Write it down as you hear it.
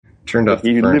Turned off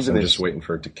the You furnace. live in I'm this just waiting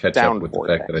for it to catch sound up with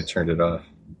vortex. the fact that I turned it off.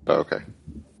 Oh, okay.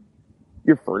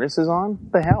 Your furnace is on?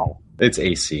 What the hell? It's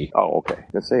AC. Oh, okay.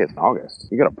 Let's say it's August.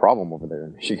 You got a problem over there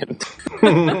in Michigan.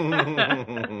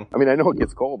 I mean, I know it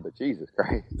gets cold, but Jesus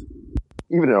Christ.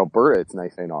 Even in Alberta, it's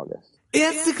nice in August.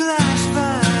 It's the Clash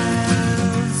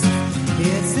Files.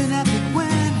 It's an epic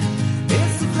win.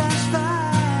 It's the Clash Files.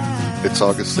 It's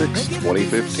August 6th,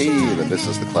 2015, and this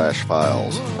is the Clash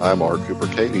Files. I'm Art Cooper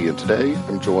Katie, and today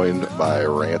I'm joined by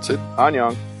Rancid,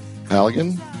 Anyang.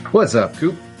 Halligan, What's up,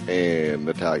 Coop? and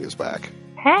Natalia's back.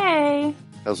 Hey,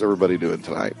 How's everybody doing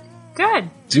tonight? good.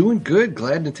 Doing good.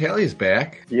 Glad Natalia's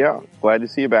back. Yeah, glad to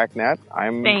see you back, Nat.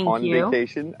 I'm Thank on you.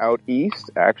 vacation out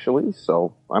east, actually,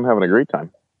 so I'm having a great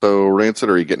time. So, Rancid,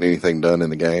 are you getting anything done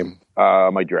in the game?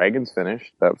 My dragon's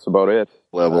finished. That's about it.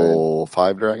 Level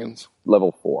 5 dragons?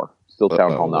 Level 4. Still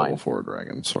Town Hall 9. Level 4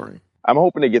 dragons, sorry. I'm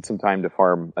hoping to get some time to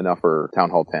farm enough for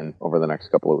Town Hall 10 over the next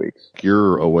couple of weeks.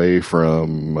 You're away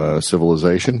from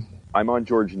Civilization? I'm on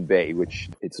Georgian Bay, which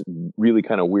it's really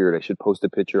kind of weird. I should post a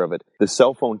picture of it. The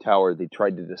cell phone tower they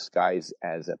tried to disguise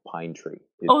as a pine tree.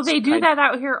 Oh, they do that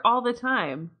out here all the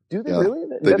time. Do they Yeah, really?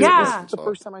 they do. That's the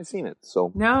first time I've seen it.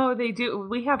 So No, they do.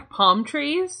 We have palm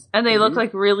trees, and they look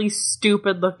like really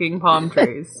stupid-looking palm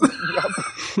trees.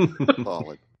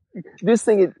 Solid. this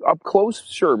thing up close,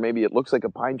 sure, maybe it looks like a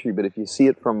pine tree, but if you see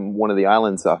it from one of the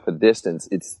islands off a distance,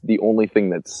 it's the only thing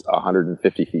that's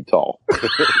 150 feet tall.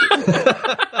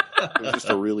 It's just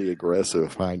a really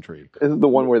aggressive pine tree. This is the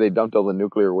one where they dumped all the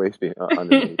nuclear waste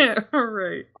underneath.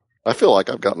 Right. I feel like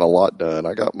I've gotten a lot done.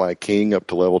 I got my king up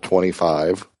to level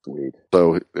 25. Sweet.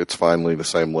 So it's finally the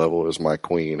same level as my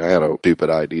queen. I had a stupid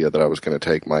idea that I was going to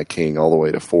take my king all the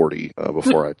way to 40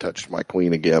 before I touched my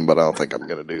queen again, but I don't think I'm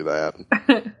going to do that.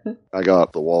 I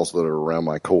got the walls that are around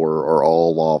my core are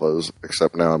all lavas,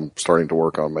 except now I'm starting to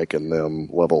work on making them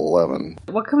level 11.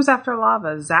 What comes after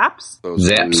lava? Zaps?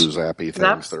 Those Zaps. blue zappy things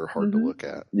Zaps? that are hard to look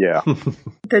at. Yeah.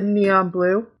 The neon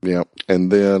blue? Yeah.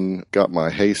 And then got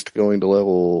my haste going to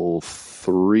level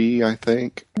 3, I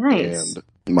think. Nice. And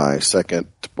my second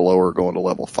blower going to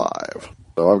level 5.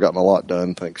 So I've gotten a lot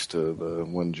done thanks to the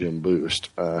 1 gem boost.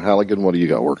 Halligan, what do you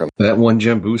got working? That 1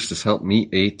 gem boost has helped me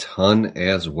a ton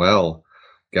as well.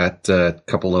 Got a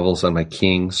couple levels on my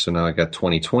king, so now I got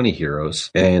 2020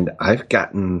 heroes. And I've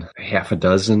gotten half a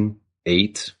dozen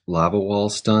 8 lava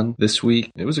walls done this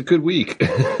week. It was a good week.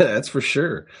 That's for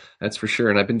sure. That's for sure.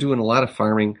 And I've been doing a lot of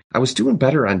farming. I was doing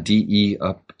better on DE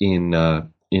up in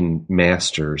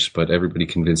Masters, but everybody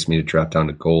convinced me to drop down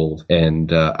to gold.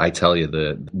 And I tell you,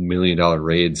 the $1 million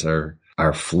raids are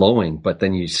flowing, but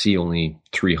then you see only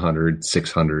 300,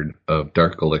 600 of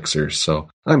dark elixirs. So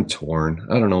I'm torn.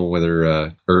 I don't know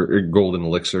whether or golden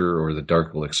elixir or the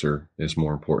dark elixir is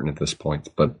more important at this point,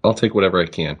 but I'll take whatever I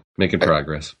can. Making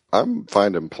progress. I'm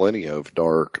finding plenty of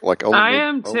dark. Like only I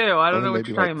am too. I don't know what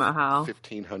you're talking about, Hal.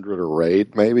 1,500 a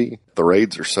raid, maybe. The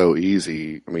raids are so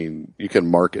easy. I mean, you can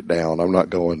mark it down. I'm not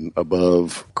going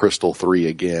above Crystal 3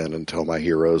 again until my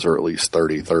heroes are at least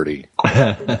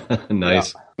 30-30.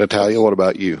 Nice. Yeah. Natalia, what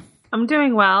about you? I'm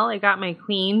doing well. I got my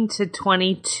queen to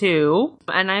 22,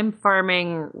 and I'm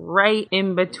farming right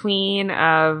in between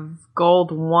of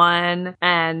gold 1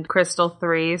 and crystal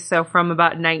 3, so from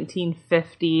about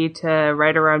 1950 to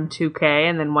right around 2k,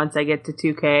 and then once I get to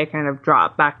 2k I kind of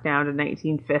drop back down to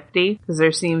 1950 because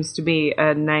there seems to be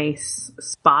a nice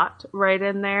spot right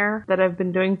in there that I've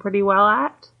been doing pretty well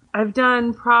at. I've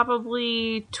done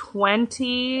probably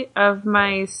 20 of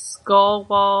my skull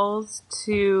walls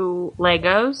to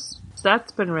Legos. So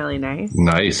that's been really nice.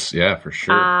 Nice. Yeah, for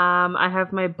sure. I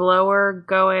have my blower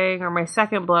going, or my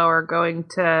second blower going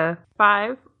to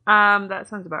 5. That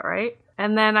sounds about right.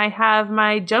 And then I have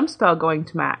my jump spell going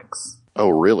to max. Oh,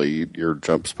 really? Your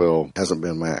jump spell hasn't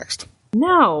been maxed?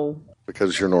 No.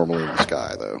 Because you're normally in the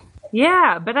sky, though.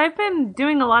 Yeah, but I've been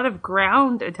doing a lot of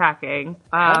ground attacking.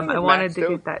 I wanted to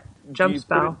get that jump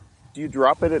spell. Do you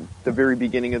drop it at the very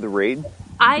beginning of the raid?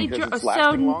 Because it's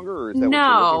lasting longer, or is that what you're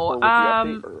looking for with the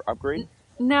update or upgrade?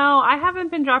 No, I haven't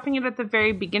been dropping it at the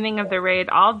very beginning of the raid.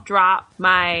 I'll drop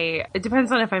it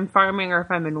depends on if I'm farming or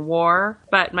if I'm in war,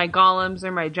 but my golems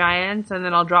or my giants, and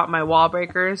then I'll drop my wall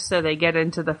breakers so they get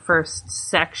into the first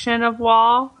section of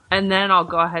wall, and then I'll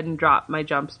go ahead and drop my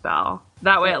jump spell.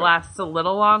 That way it lasts a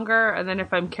little longer, and then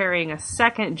if I'm carrying a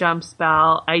second jump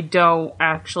spell, I don't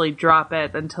actually drop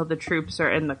it until the troops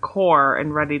are in the core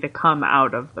and ready to come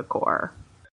out of the core.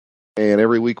 And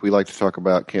every week we like to talk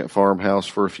about Kent Farmhouse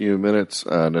for a few minutes.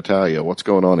 Natalia, what's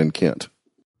going on in Kent?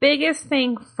 Biggest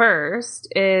thing first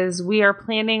is we are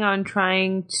planning on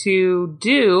trying to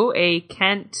do a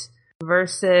Kent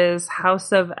versus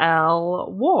House of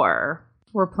L war.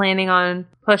 We're planning on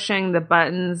pushing the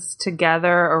buttons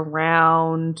together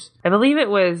around, I believe it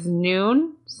was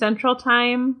noon Central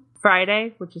Time,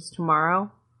 Friday, which is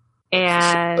tomorrow.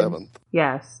 And the 7th.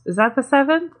 yes, is that the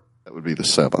 7th? That would be the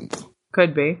 7th.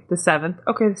 Could be the 7th.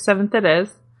 Okay, the 7th it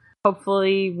is.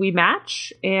 Hopefully we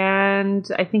match, and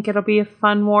I think it'll be a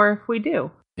fun war if we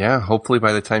do. Yeah, hopefully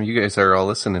by the time you guys are all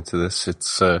listening to this,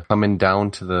 it's coming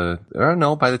down to the... I don't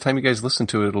know, by the time you guys listen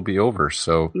to it, it'll be over,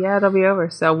 so... Yeah, it'll be over,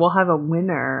 so we'll have a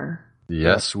winner.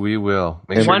 Yes, we will.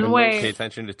 Make And sure one to way- pay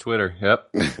attention to Twitter. Yep.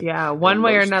 Yeah, one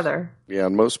way or another. Yeah,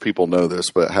 and most people know this,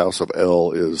 but House of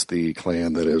L is the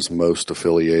clan that is most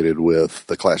affiliated with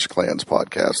the Clash of Clans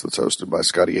podcast that's hosted by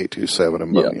Scotty827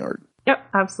 and Yeah. Boneyard. Yep,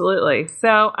 absolutely.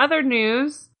 So, other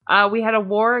news. We had a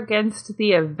war against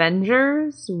the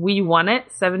Avengers. We won it,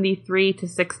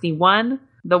 73-61.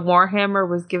 The Warhammer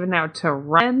was given out to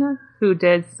Ren, who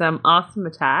did some awesome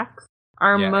attacks.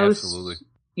 Absolutely.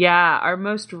 Our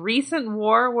most recent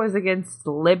war was against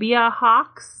Libya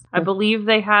Hawks. I believe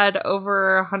they had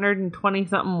over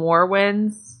 120-something war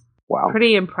wins. Wow.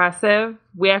 Pretty impressive.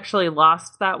 We actually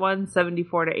lost that one,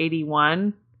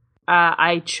 74-81.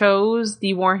 I chose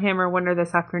the Warhammer winner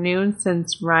this afternoon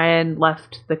since Ryan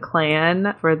left the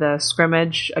clan for the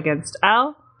scrimmage against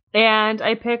Al. And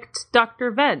I picked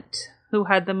Dr. Vent, who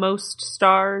had the most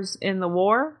stars in the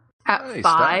war at Nice,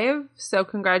 5. So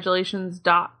congratulations,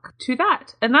 Doc, to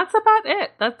that. And that's about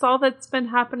it. That's all that's been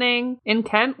happening in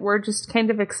Kent. We're just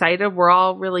kind of excited. We're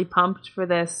all really pumped for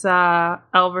this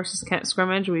L versus Kent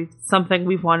scrimmage. Something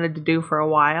we've wanted to do for a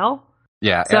while.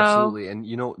 Yeah, So- absolutely. And,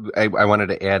 you know, I wanted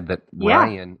to add that Yeah.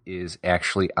 Ryan is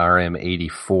actually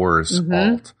RM84's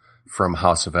alt from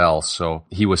House of L, so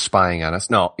he was spying on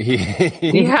us. No,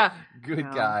 Yeah. good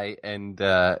No. guy, and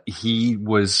he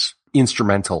was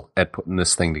instrumental at putting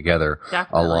this thing together,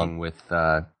 Definitely. along with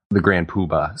the Grand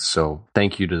Poobah. So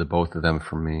thank you to the both of them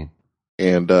from me.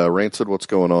 And Rancid, what's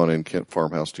going on in Kent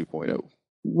Farmhouse 2.0?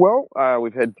 Well,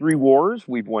 we've had 3 wars.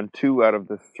 We've won 2 out of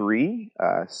the 3,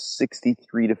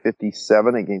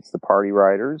 63-57 against the Party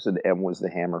Riders, and M was the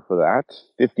hammer for that.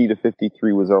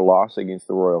 50-53 was our loss against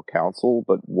the Royal Council,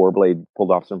 but Warblade pulled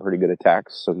off some pretty good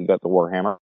attacks, so he got the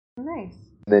Warhammer. Nice.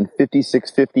 Then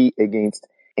 56-50 against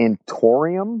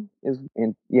Antorium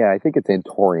I think it's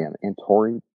Antorium.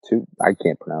 Antori too. I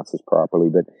can't pronounce this properly,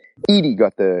 but Edie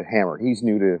got the hammer. He's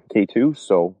new to K2,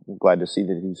 so I'm glad to see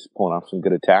that he's pulling off some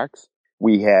good attacks.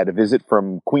 We had a visit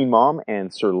from Queen Mom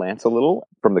and Sir Lance a little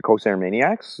from the Corsair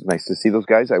Maniacs. Nice to see those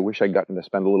guys. I wish I'd gotten to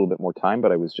spend a little bit more time,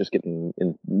 but I was just getting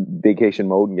in vacation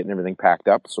mode and getting everything packed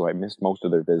up, so I missed most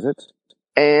of their visits.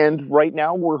 And right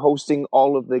now we're hosting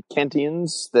all of the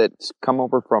Kentians that come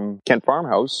over from Kent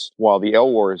Farmhouse while the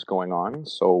L War is going on.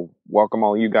 So welcome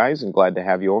all you guys and glad to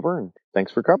have you over, and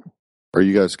thanks for coming. Are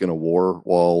you guys going to war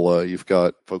while you've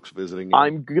got folks visiting?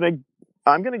 I'm gonna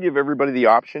give everybody the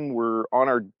option. We're on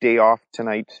our day off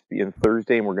tonight, being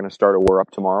Thursday, and we're gonna start a war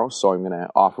up tomorrow. So I'm gonna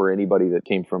offer anybody that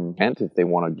came from Kent, if they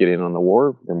want to get in on the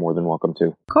war, they're more than welcome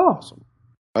to. Cool.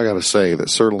 I got to say that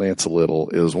Sir Lance a Little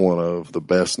is one of the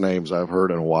best names I've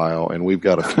heard in a while, and we've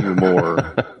got a few more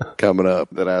coming up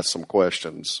that ask some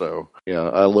questions. So, yeah,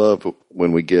 I love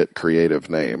when we get creative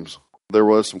names. There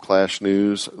was some Clash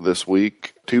news this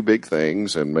week, 2 big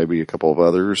things and maybe a couple of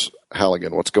others.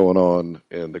 Halligan, what's going on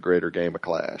in the greater game of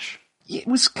Clash? It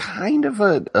was kind of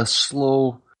a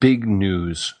slow, big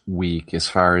news week as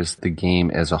far as the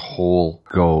game as a whole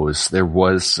goes. There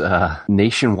was a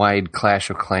nationwide Clash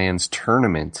of Clans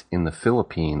tournament in the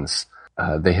Philippines.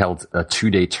 They held a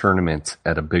 2-day tournament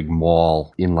at a big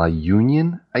mall in La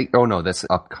Union. That's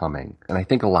upcoming. And I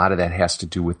think a lot of that has to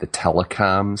do with the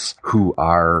telecoms who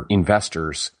are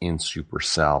investors in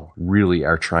Supercell, really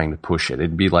are trying to push it.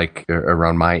 It'd be like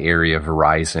around my area,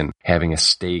 Verizon having a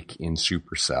stake in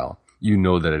Supercell. You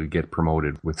know that it'd get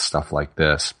promoted with stuff like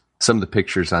this. Some of the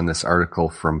pictures on this article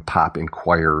from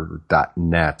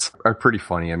popinquirer.net are pretty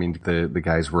funny. I mean, the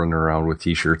guys running around with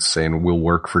t-shirts saying, "We'll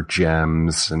work for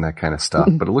gems," and that kind of stuff.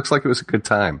 But it looks like it was a good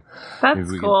time.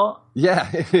 That's cool. Yeah,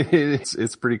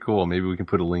 it's pretty cool. Maybe we can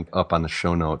put a link up on the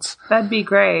show notes. That'd be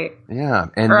great. Yeah.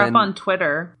 And Or then, up on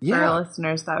Twitter for Yeah. our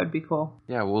listeners. That would be cool.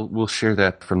 Yeah, we'll share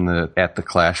that from the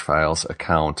Clash Files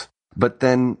account. But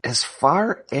then as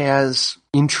far as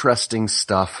interesting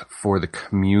stuff for the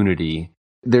community,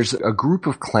 there's a group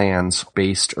of clans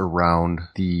based around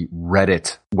the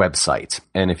Reddit website.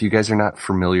 And if you guys are not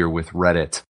familiar with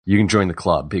Reddit, you can join the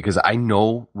club, because I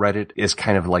know Reddit is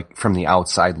kind of like from the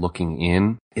outside looking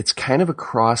in. It's kind of a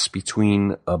cross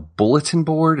between a bulletin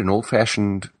board, an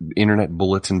old-fashioned internet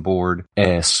bulletin board,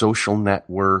 a social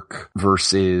network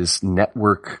versus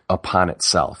network upon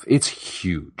itself. It's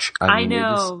huge. I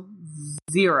know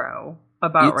zero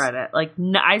about Reddit. Like,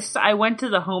 I went to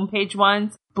the homepage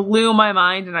once, blew my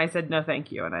mind, and I said, no,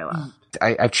 thank you, and I left.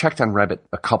 I've checked on Reddit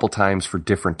a couple times for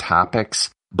different topics,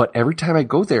 but every time I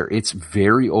go there, it's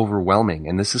very overwhelming.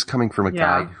 And this is coming from a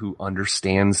guy who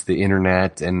understands the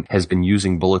internet and has been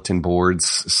using bulletin boards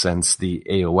since the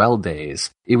AOL days.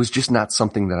 It was just not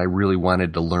something that I really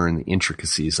wanted to learn the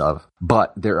intricacies of.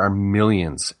 But there are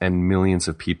millions and millions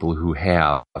of people who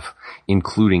have,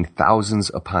 including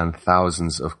thousands upon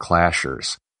thousands of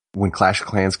clashers. When Clash of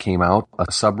Clans came out, a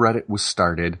subreddit was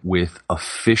started with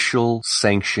official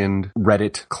sanctioned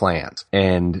Reddit clans.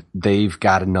 And they've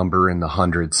got a number in the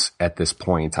hundreds at this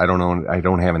point. I don't know, I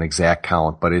don't have an exact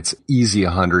count, but it's easy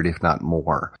 100, if not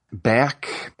more.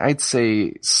 Back, I'd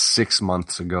say 6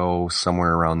 months ago,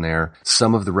 somewhere around there,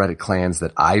 some of the Reddit clans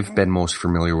that I've been most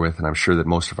familiar with, and I'm sure that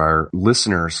most of our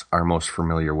listeners are most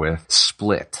familiar with,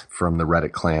 split from the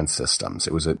Reddit clan systems.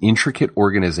 It was an intricate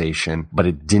organization, but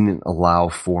it didn't allow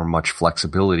for much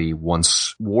flexibility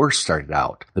once war started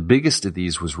out. The biggest of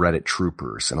these was Reddit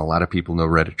Troopers, and a lot of people know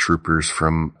Reddit Troopers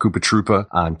from Koopa Troopa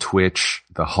on Twitch,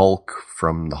 the Hulk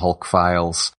from the Hulk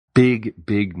Files. Big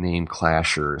name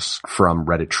clashers from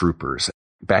Reddit Troopers.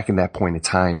 Back in that point in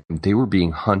time, they were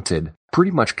being hunted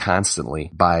pretty much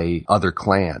constantly by other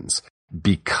clans.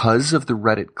 Because of the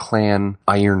Reddit clan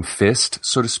iron fist,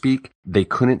 so to speak, they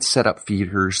couldn't set up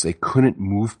feeders, they couldn't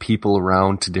move people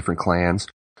around to different clans.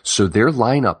 So their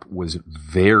lineup was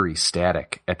very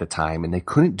static at the time, and they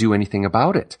couldn't do anything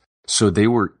about it. So they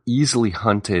were easily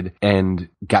hunted and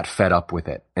got fed up with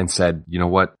it and said, you know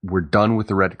what, we're done with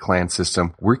the Reddit clan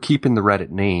system. We're keeping the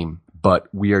Reddit name, but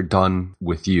we are done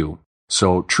with you.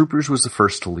 So Troopers was the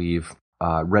first to leave.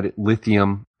 Reddit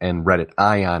Lithium and Reddit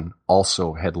Ion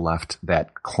also had left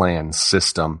that clan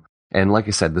system. And like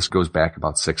I said, this goes back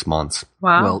about 6 months.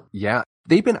 Wow. Well, yeah.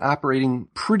 They've been operating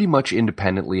pretty much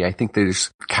independently. I think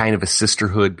there's kind of a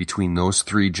sisterhood between those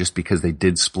three just because they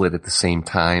did split at the same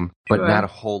time, but not a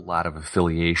whole lot of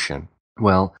affiliation.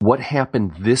 Well, what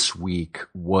happened this week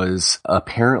was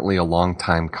apparently a long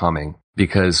time coming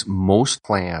because most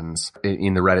clans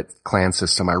in the Reddit clan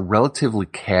system are relatively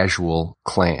casual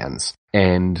clans.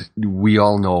 And we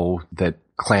all know that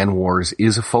Clan Wars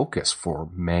is a focus for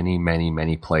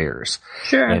many players.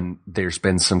 Sure. And there's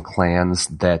been some clans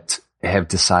that have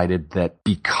decided that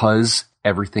because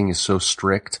everything is so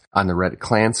strict on the Reddit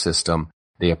clan system,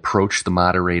 they approached the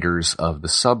moderators of the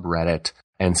subreddit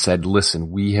and said, listen,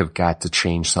 we have got to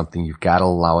change something. You've got to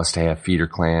allow us to have feeder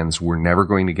clans. We're never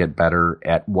going to get better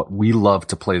at what we love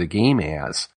to play the game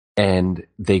as. And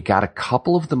they got a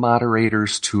couple of the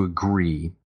moderators to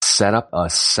agree, set up a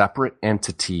separate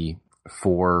entity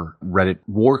for Reddit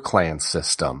War Clan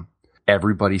system.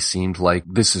 Everybody seemed like,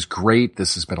 this is great.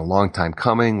 This has been a long time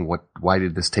coming. Why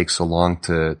did this take so long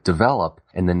to develop?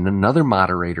 And then another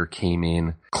moderator came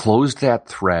in, closed that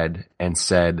thread and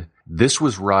said, this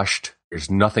was rushed. There's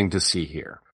nothing to see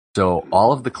here. So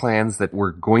all of the clans that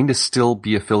were going to still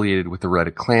be affiliated with the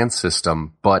Reddit clan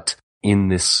system, but in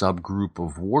this subgroup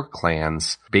of war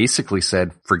clans, basically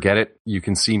said, forget it. You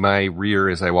can see my rear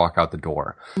as I walk out the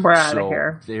door. We're out of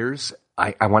here. There's,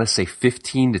 I want to say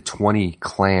 15 to 20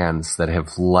 clans that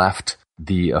have left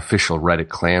the official Reddit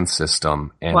clan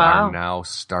system and are now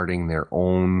starting their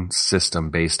own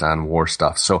system based on war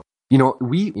stuff. So, you know,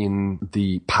 we in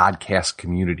the podcast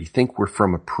community think we're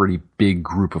from a pretty big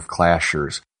group of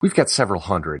clashers. We've got several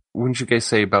hundred. Wouldn't you guys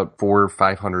say about 400 or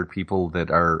 500 people that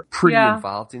are pretty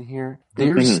involved in here?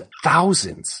 There's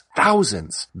thousands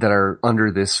that are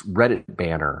under this Reddit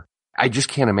banner. I just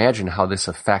can't imagine how this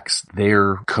affects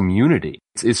their community.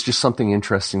 It's just something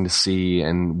interesting to see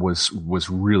and was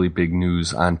really big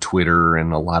news on Twitter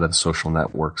and a lot of the social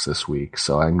networks this week.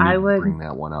 So I need to bring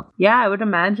that one up. Yeah, I would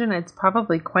imagine it's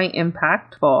probably quite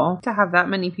impactful to have that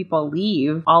many people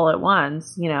leave all at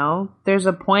once. You know, there's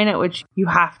a point at which you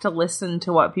have to listen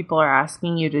to what people are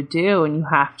asking you to do and you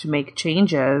have to make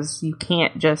changes. You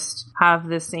can't just have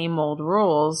the same old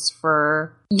rules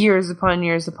for years upon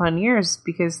years upon years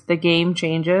because the game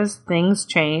changes, things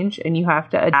change, and you have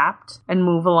to adapt and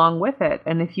move along with it.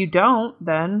 And if you don't,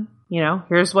 then, you know,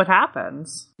 here's what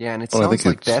happens. Yeah, and it sounds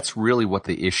like that's really what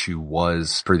the issue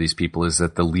was for these people, is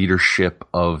that the leadership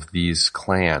of these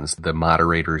clans, the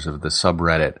moderators of the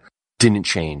subreddit, didn't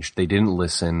change. They didn't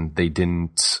listen. They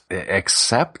didn't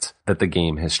accept that the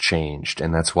game has changed.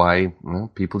 And that's why,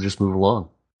 well, people just move along.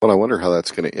 Well, I wonder how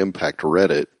that's going to impact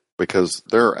Reddit, because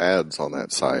there are ads on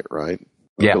that site, right?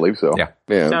 I believe so.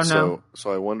 Yeah. So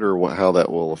I wonder how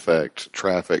that will affect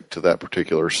traffic to that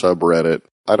particular subreddit.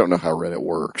 I don't know how Reddit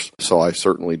works, so I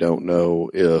certainly don't know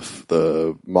if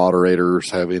the moderators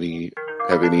have any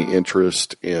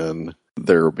interest in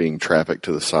they're being trafficked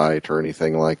to the site or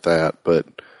anything like that. But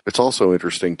it's also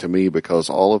interesting to me because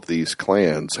all of these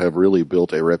clans have really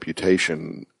built a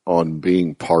reputation on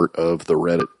being part of the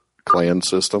Reddit clan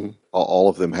system. All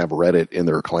of them have Reddit in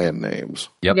their clan names.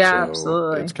 Yep. Yeah, So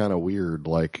absolutely. it's kind of weird,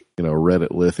 like,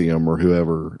 Reddit Lithium or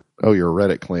whoever. Oh, you're a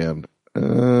Reddit clan.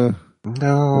 No.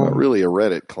 Not really a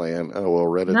Reddit clan. Oh, well,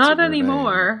 Reddit's Not in your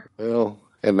anymore. name. Well,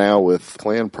 and now with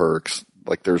clan perks,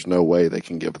 like, there's no way they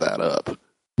can give that up.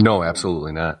 No,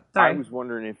 absolutely not. I Sorry. was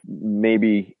wondering if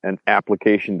maybe an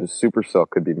application to Supercell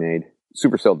could be made.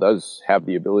 Supercell does have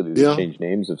the ability to Yeah. change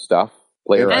names of stuff.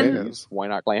 Player And- IDs. Why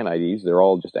not clan IDs? They're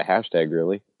all just a hashtag,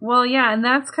 really. Well, yeah, and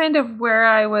that's kind of where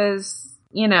I was,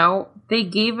 they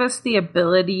gave us the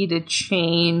ability to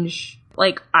change,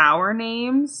 like, our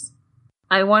names.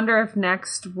 I wonder if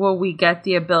next will we get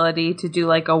the ability to do,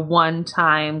 like, a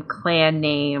one-time clan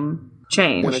name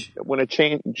change. When a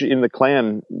change in the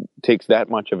clan takes that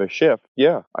much of a shift,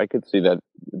 yeah, I could see that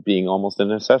being almost a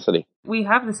necessity. We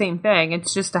have the same thing.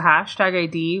 It's just a hashtag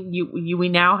ID. We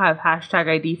now have hashtag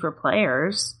ID for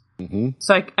players. Mm-hmm.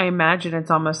 So I imagine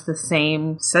it's almost the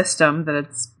same system that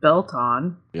it's built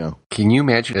on. Yeah. Can you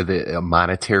imagine the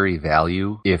monetary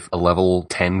value if a level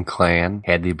 10 clan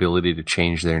had the ability to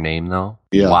change their name, though?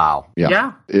 Yeah. Wow.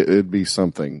 Yeah. It'd be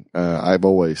something. I've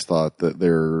always thought that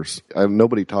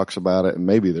nobody talks about it, and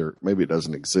maybe it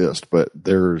doesn't exist, but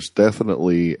there's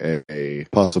definitely a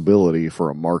possibility for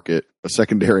a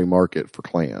secondary market for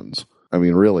clans. I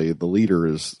mean, really, the leader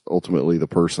is ultimately the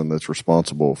person that's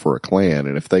responsible for a clan.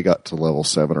 And if they got to level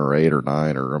 7 or 8 or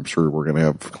 9, or I'm sure we're going to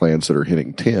have clans that are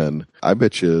hitting 10, I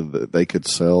bet you that they could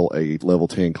sell a level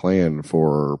 10 clan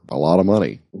for a lot of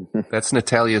money. That's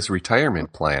Natalia's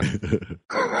retirement plan.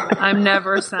 I'm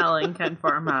never selling Ken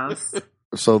Farmhouse.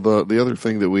 So the other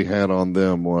thing that we had on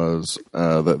them was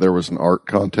that there was an art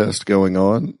contest going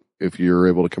on. If you're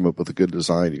able to come up with a good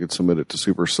design, you could submit it to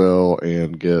Supercell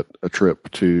and get a trip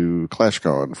to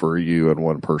ClashCon for you and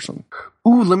one person.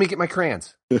 Ooh, let me get my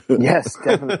crayons. Yes,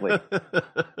 definitely.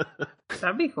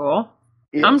 That'd be cool.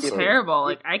 I'm terrible.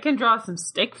 Like, I can draw some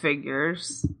stick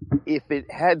figures. If it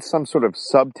had some sort of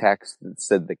subtext that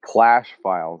said the Clash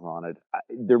files on it,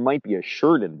 there might be a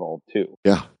shirt involved too.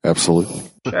 Yeah, absolutely.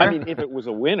 Sure. I mean, if it was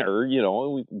a winner,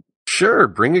 Sure,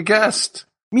 bring a guest.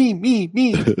 Me.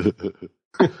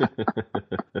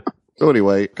 So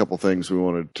anyway, a couple things we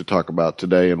wanted to talk about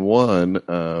today. And one,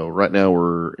 right now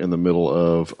we're in the middle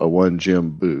of a 1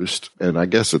 gem boost. And I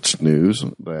guess it's news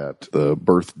that the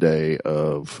birthday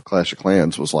of Clash of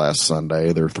Clans was last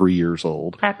Sunday. They're 3 years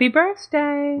old. Happy birthday.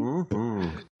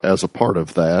 Mm-hmm. As a part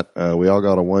of that, we all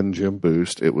got a 1 gem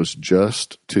boost. It was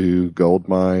just to gold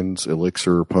mines,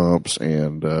 elixir pumps,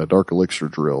 and dark elixir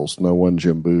drills. No 1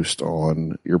 gem boost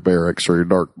on your barracks or your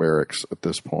dark barracks at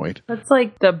this point. That's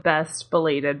like the best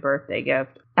belated birthday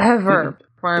gift ever.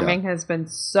 Farming has been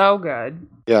so good.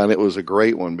 Yeah, and it was a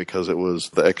great one because it was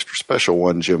the extra special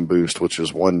 1 gem boost, which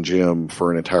is 1 gem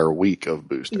for an entire week of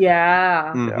boosting.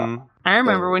 Yeah. Mm-hmm. I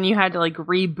remember when you had to like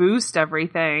reboost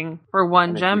everything for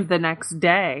 1 gem the next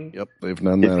day. Yep, they've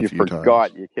done that if a you few forgot,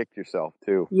 times. you kicked yourself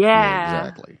too. Yeah.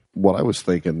 Exactly. What I was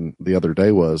thinking the other day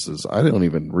is I don't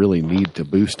even really need to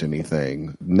boost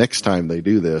anything. Next time they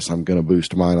do this, I'm going to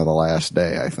boost mine on the last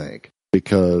day, I think.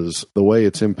 Because the way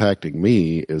it's impacting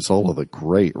me is all of the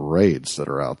great raids that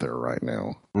are out there right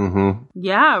now. Mm-hmm.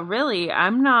 Yeah, really.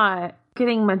 I'm not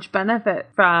getting much benefit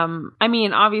from, I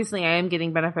mean, obviously I am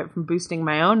getting benefit from boosting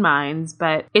my own mines,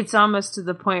 but it's almost to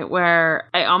the point where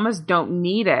I almost don't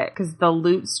need it because the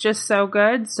loot's just so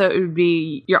good. So it would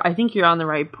be, I think you're on the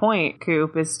right point,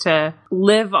 Coop, is to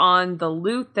live on the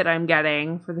loot that I'm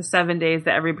getting for the 7 days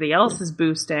that everybody else is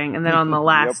boosting. And then on the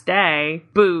last day,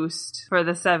 boost for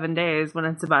the 7 days when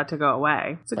it's about to go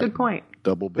away. It's a good point.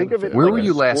 Double Think benefit. of it Where like were a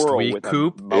you last squirrel week, with a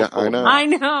Coop? Yeah, I know. I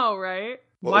know, right?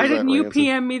 What Why was that, didn't you Ransom?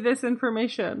 PM me this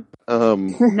information?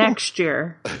 Um, Next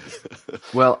year.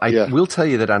 Well, I Yeah. will tell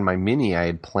you that on my mini, I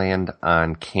had planned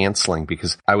on canceling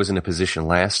because I was in a position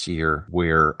last year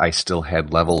where I still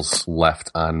had levels left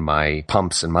on my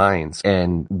pumps and mines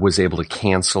and was able to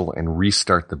cancel and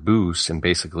restart the boost and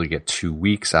basically get 2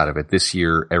 weeks out of it. This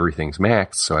year, everything's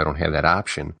maxed, so I don't have that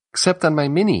option. Except on my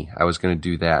mini, I was going to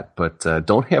do that, but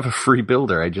don't have a free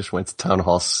builder. I just went to Town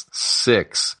Hall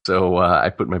 6, so I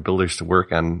put my builders to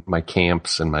work on my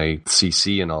camps and my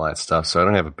CC and all that stuff, so I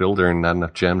don't have a builder and not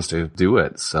enough gems to do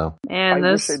it. So And I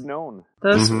those wish I'd known.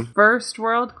 Those first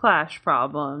world clash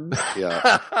problems.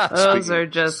 Yeah. Those are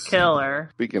just killer.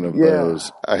 Speaking of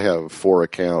those, I have 4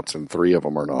 accounts and 3 of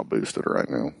them are not boosted right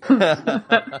now.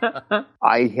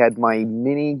 I had my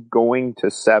mini going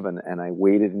to 7, and I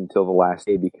waited until the last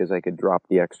day because I could drop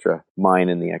the extra mine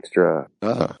and the extra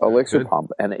elixir good.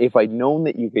 pump. And if I'd known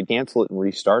that you could cancel it and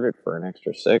restart it for an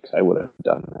extra 6, I would have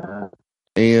done that.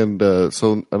 And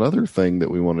so another thing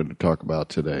that we wanted to talk about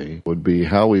today would be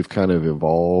how we've kind of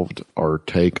evolved our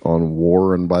take on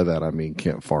war. And by that, I mean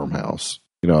Kent Farmhouse.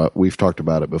 You know, we've talked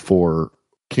about it before.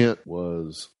 Kent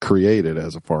was created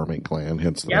as a farming clan,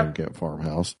 hence the name Kent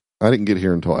Farmhouse. I didn't get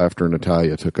here until after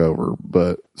Natalia took over,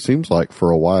 but seems like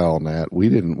for a while, Nat, we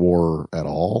didn't war at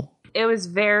all. It was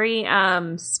very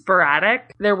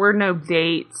sporadic. There were no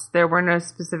dates. There were no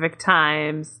specific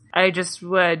times. I just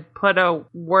would put a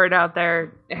word out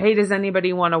there, hey, does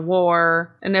anybody want a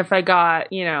war? And if I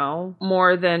got, you know,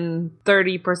 more than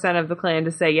 30% of the clan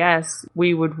to say yes,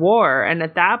 we would war. And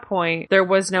at that point, there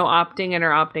was no opting in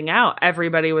or opting out.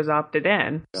 Everybody was opted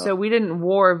in. Yeah. So we didn't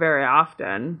war very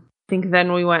often. I think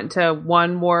then we went to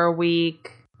 1 war a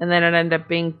week, and then it ended up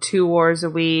being 2 wars a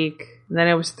week. And then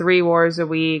it was 3 wars a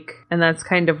week. And that's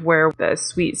kind of where the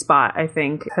sweet spot, I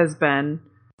think, has been.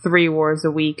 3 wars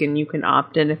a week, and you can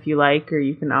opt in if you like, or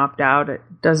you can opt out. It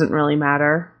doesn't really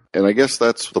matter. And I guess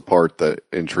that's the part that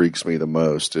intrigues me the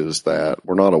most is that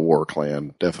we're not a war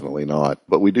clan, definitely not,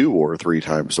 but we do war 3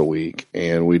 times a week,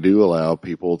 and we do allow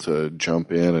people to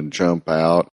jump in and jump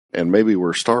out. And maybe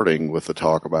we're starting with the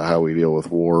talk about how we deal with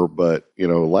war, but, you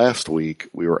know, last week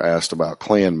we were asked about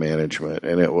clan management,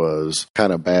 and it was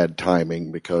kind of bad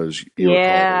timing because you were called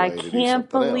I away to do can't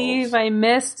something believe else. I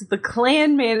missed the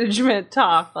clan management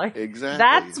talk. Like, Exactly.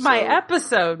 that's my So-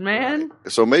 episode, man.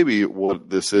 So maybe what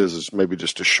this is maybe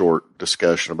just a short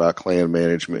discussion about clan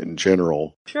management in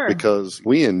general. Sure. Because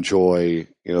we enjoy,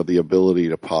 you know, the ability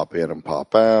to pop in and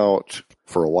pop out.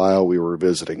 For a while, we were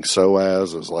visiting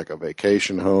SOAS as like a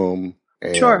vacation home.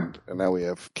 And, Sure. And now we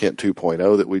have Kent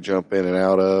 2.0 that we jump in and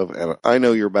out of. And I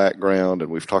know your background, and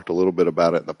we've talked a little bit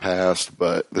about it in the past,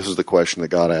 but this is the question that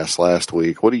got asked last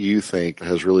week. What do you think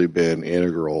has really been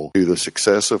integral to the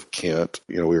success of Kent?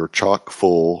 You know, we were chock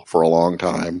full for a long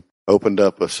time, opened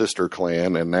up a sister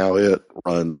clan, and now it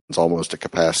runs almost at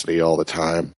capacity all the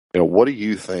time. You know, what do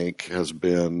you think has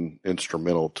been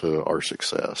instrumental to our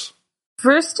success?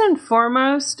 First and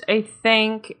foremost, I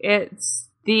think it's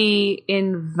the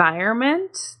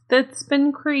environment that's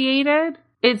been created.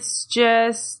 It's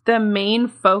just the main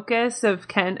focus of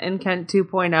Kent and Kent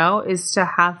 2.0 is to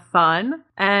have fun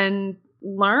and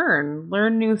learn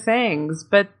new things.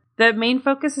 But the main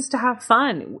focus is to have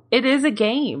fun. It is a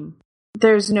game.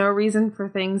 There's no reason for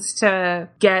things to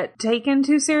get taken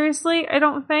too seriously, I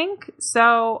don't think.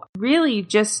 So really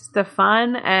just the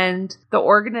fun and the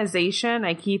organization.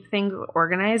 I keep things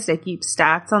organized. I keep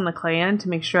stats on the clan to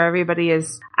make sure everybody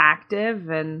is active.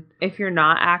 And if you're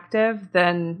not active,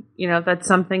 then, you know, that's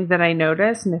something that I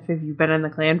notice. And if you've been in the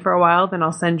clan for a while, then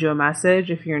I'll send you a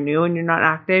message. If you're new and you're not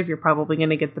active, you're probably going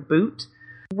to get the boot.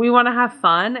 We want to have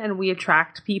fun, and we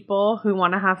attract people who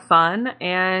want to have fun,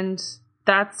 and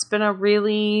that's been a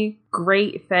really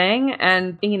great thing.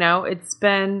 And, you know, it's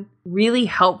been really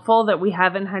helpful that we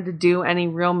haven't had to do any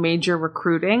real major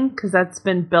recruiting, because that's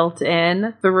been built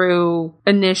in through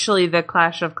initially the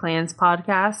Clash of Clans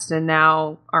podcast and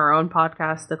now our own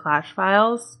podcast, The Clash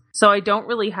Files. So I don't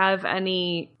really have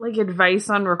any like advice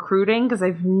on recruiting because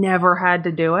I've never had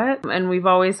to do it. And we've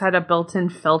always had a built-in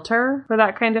filter for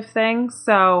that kind of thing.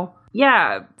 So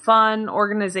yeah, fun,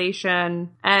 organization,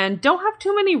 and don't have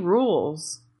too many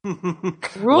rules.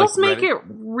 Rules Like make Reddit? it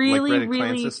really, Like Reddit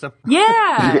clan really. system?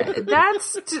 Yeah,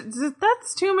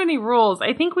 that's too many rules.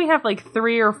 I think we have like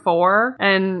 3 or 4,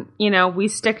 and you know we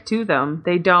stick to them.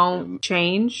 They don't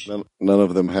change. None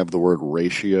of them have the word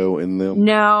ratio in them.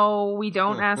 No, we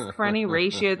don't ask for any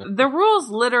ratio. The rules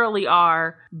literally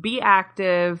are: be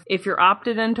active. If you're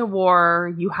opted into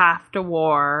war, you have to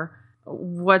war.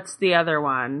 What's the other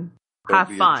one? Don't Have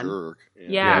be a fun. jerk.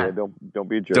 Yeah. Don't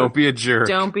be a jerk. Don't be a jerk.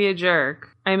 Don't be a jerk.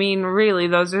 I mean, really,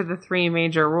 those are the 3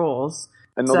 major rules.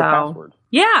 And know the password.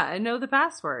 Yeah, and know the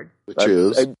password. Which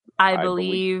is I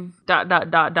believe ...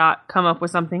 Come up with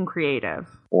something creative.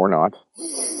 or not.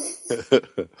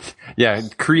 Yeah,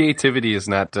 creativity is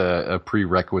not a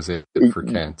prerequisite for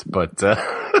Kent, but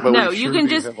But No, we you sure can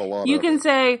do just have a lot you of can it.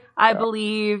 say I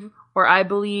believe, or I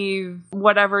believe,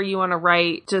 whatever you want to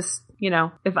write. Just, you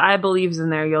know, if I believe's in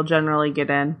there, you'll generally get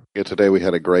in. Yeah, today we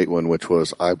had a great one, which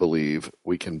was I believe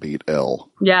we can beat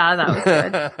L. Yeah, that was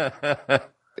good.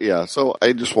 yeah, so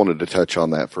I just wanted to touch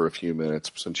on that for a few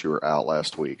minutes since you were out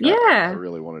last week. Yeah. I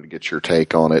really wanted to get your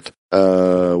take on it.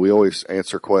 We always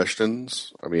answer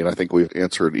questions. I mean, I think we've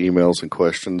answered emails and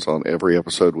questions on every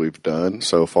episode we've done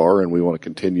so far, and we want to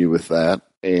continue with that.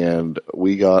 And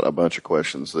we got a bunch of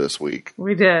questions this week.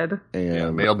 We did.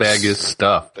 And mailbag is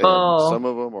stuffed. and Oh. some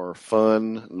of them are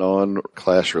fun,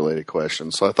 non-Clash related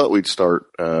questions. So I thought we'd start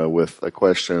with a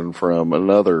question from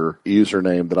another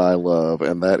username that I love,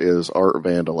 and that is Art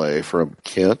Vandalay from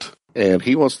Kent. And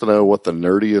he wants to know what the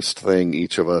nerdiest thing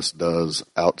each of us does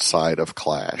outside of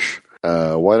Clash.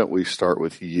 Why don't we start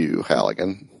with you,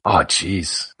 Halligan? Oh,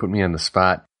 jeez. Put me on the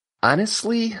spot.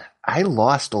 Honestly, I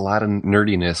lost a lot of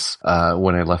nerdiness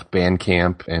when I left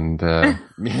Bandcamp, and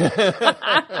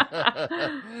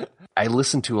I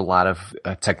listened to a lot of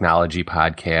technology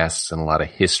podcasts and a lot of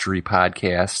history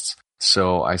podcasts.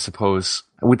 So I suppose,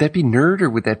 would that be nerd or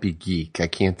would that be geek? I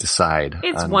can't decide.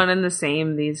 It's one and the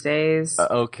same these days.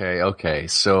 Okay.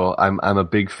 So I'm a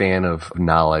big fan of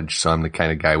knowledge. So I'm the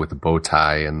kind of guy with the bow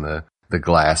tie and the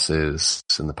glasses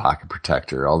and the pocket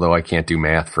protector, although I can't do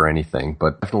math for anything,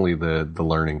 but definitely the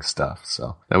learning stuff.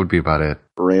 So that would be about it.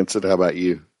 Rancid, how about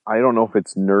you? I don't know if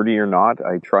it's nerdy or not.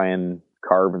 I try and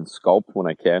carve and sculpt when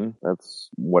I can. That's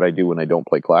what I do when I don't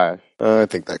play Clash. I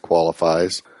think that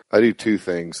qualifies. I do two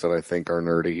things that I think are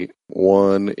nerdy.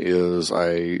 One is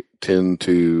I tend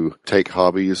to take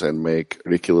hobbies and make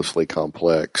ridiculously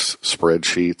complex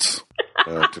spreadsheets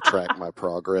to track my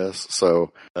progress.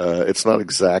 So it's not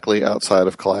exactly outside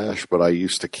of Clash, but I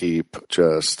used to keep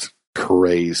just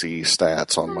crazy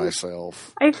stats on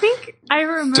myself. I think I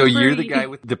remember. So you're the guy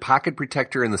with the pocket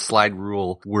protector and the slide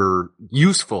rule were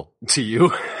useful to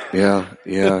you. Yeah,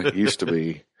 it used to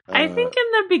be. I think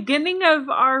in the beginning of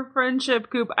our friendship,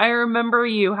 Coop, I remember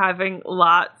you having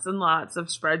lots and lots of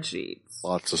spreadsheets.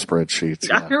 Lots of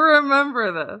spreadsheets. I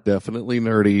remember this. Definitely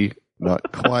nerdy, not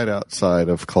quite outside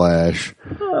of Clash.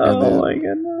 My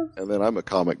goodness. And then I'm a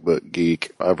comic book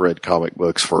geek. I've read comic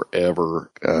books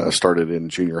forever. Started in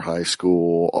junior high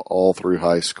school, all through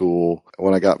high school.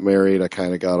 When I got married, I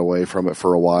kind of got away from it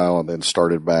for a while and then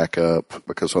started back up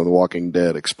because when The Walking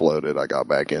Dead exploded, I got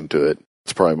back into it.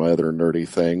 It's probably my other nerdy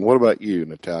thing. What about you,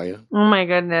 Natalia? Oh my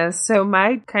goodness. So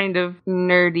my kind of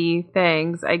nerdy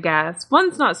things, I guess.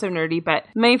 One's not so nerdy, but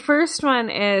my first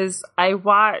one is I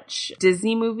watch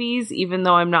Disney movies even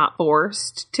though I'm not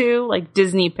forced to, like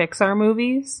Disney Pixar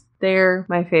movies. They're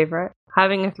my favorite.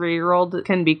 Having a 3-year-old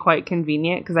can be quite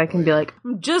convenient because I can be like,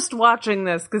 I'm just watching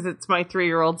this because it's my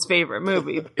 3-year-old's favorite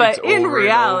movie. But in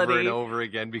reality, over and over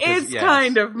again because it's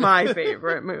kind of my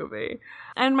favorite movie.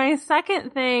 And my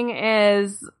second thing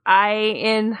is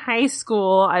in high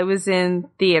school, I was in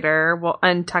theater,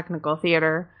 in technical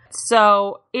theater.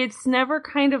 So it's never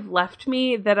kind of left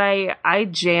me that I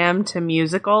jam to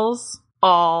musicals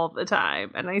all the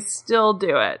time, and I still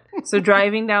do it. So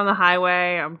driving down the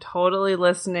highway, I'm totally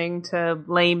listening to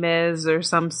Les Mis or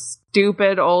some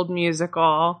stupid old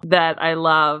musical that I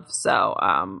love. So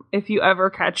if you ever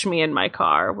catch me in my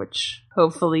car, which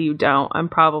hopefully you don't, I'm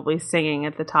probably singing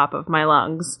at the top of my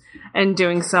lungs and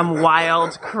doing some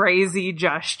wild, crazy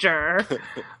gesture.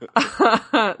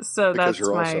 So because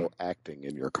you're also acting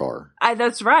in your car.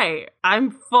 That's right.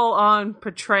 I'm full on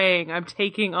portraying. I'm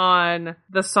taking on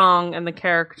the song and the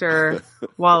character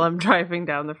while I'm driving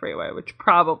down the freeway, which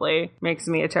probably makes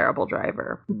me a terrible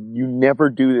driver. You never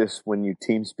do this when you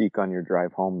team speak on your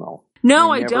drive home, though. No,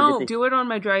 You I never don't get to- do it on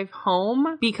my drive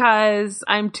home because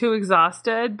I'm too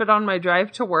exhausted. But on my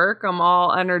drive to work, I'm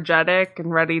all energetic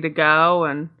and ready to go.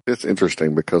 And It's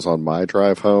interesting because on my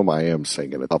drive home, I am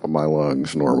singing at the top of my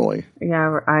lungs normally.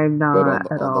 yeah, I'm But not on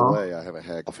at all. the way, I haven't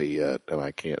had coffee yet, and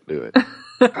I can't do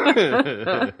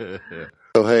it.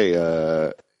 So, hey,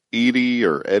 Edie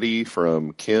or Eddie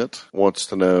from Kent wants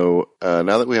to know,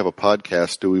 now that we have a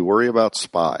podcast, do we worry about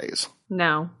spies?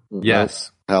 No.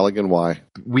 Yes. Halligan, why?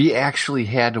 We actually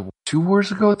had 3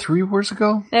 wars ago?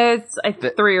 It's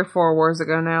 3 or 4 wars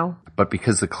ago now. But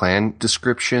because the clan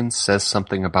description says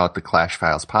something about the Clash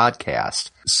Files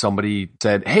podcast, somebody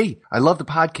said, hey, I love the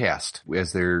podcast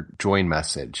as their join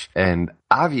message. And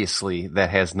obviously that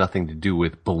has nothing to do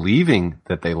with believing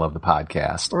that they love the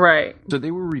podcast. Right. So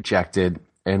they were rejected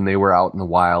and they were out in the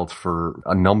wild for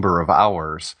a number of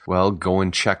hours. Well, go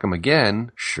and check them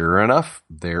again. Sure enough,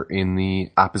 they're in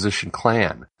the opposition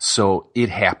clan. So it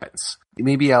happens.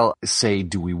 Maybe I'll say,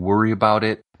 do we worry about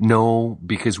it? No,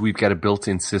 because we've got a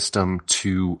built-in system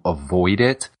to avoid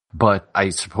it. But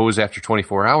I suppose after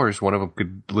 24 hours, one of them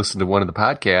could listen to one of the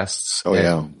podcasts. Oh,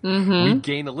 yeah. Mm-hmm. We'd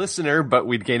gain a listener, but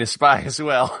we'd gain a spy as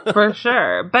well. For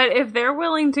sure. But if they're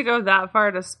willing to go that far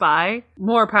to spy,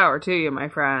 more power to you, my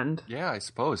friend. Yeah, I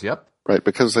suppose. Yep. Right,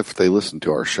 because if they listen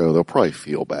to our show, they'll probably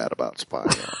feel bad about spying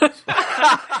on us.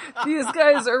 These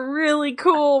guys are really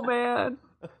cool, man.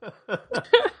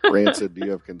 Rancid, do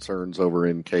you have concerns over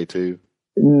in K2?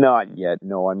 Not yet.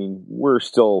 No, I mean, we're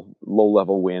still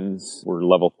low-level wins. We're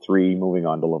level 3, moving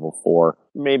on to level 4.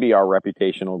 Maybe our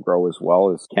reputation will grow as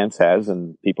well as Kent's has,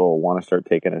 and people will want to start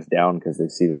taking us down because they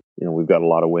see that, we've got a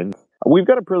lot of wins. We've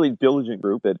got a pretty diligent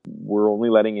group that we're only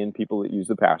letting in people that use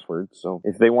the password. So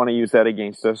if they want to use that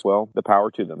against us, well, the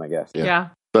power to them, I guess. Yeah.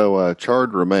 So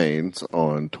Charred Remains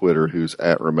on Twitter, who's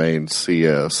at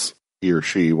RemainsCS, he or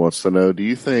she wants to know, do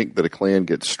you think that a clan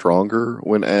gets stronger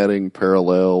when adding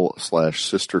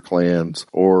parallel/sister clans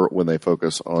or when they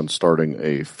focus on starting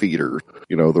a feeder?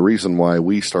 The reason why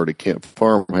we started Camp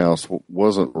Farmhouse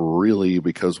wasn't really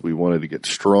because we wanted to get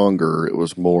stronger. It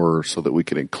was more so that we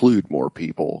could include more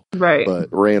people. Right. But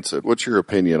Rancid, what's your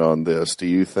opinion on this? Do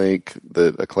you think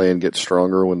that a clan gets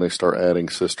stronger when they start adding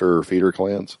sister or feeder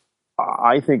clans?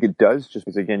 I think it does, just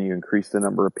because, again, you increase the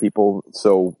number of people.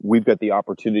 So we've got the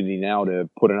opportunity now to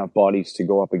put enough bodies to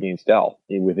go up against L.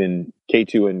 Within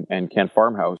K2 and Kent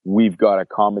Farmhouse, we've got a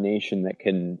combination that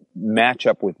can match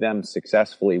up with them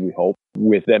successfully, we hope,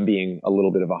 with them being a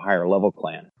little bit of a higher level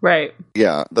clan. Right.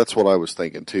 Yeah, that's what I was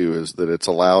thinking too, is that it's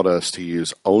allowed us to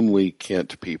use only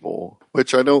Kent people,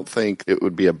 which I don't think it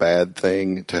would be a bad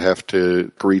thing to have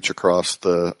to reach across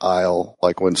the aisle,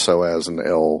 like when Soaz and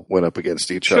L went up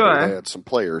against each other. They had some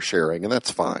player sharing, and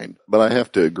that's fine. But I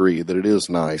have to agree that it is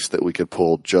nice that we could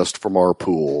pull just from our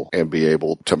pool and be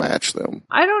able to match them.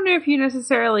 I don't know if you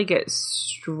necessarily get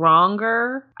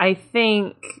stronger. I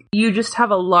think you just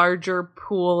have a larger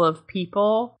pool of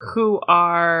people who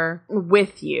are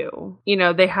with you.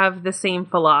 They have the same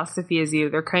philosophy as you.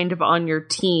 They're kind of on your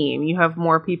team. You have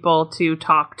more people to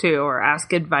talk to or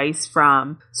ask advice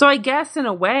from. So I guess in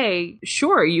a way,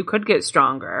 sure, you could get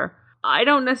stronger. I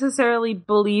don't necessarily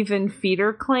believe in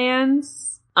feeder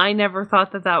clans. I never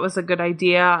thought that was a good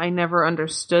idea. I never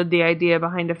understood the idea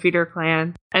behind a feeder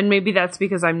clan. And maybe that's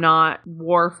because I'm not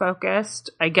war focused.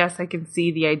 I guess I can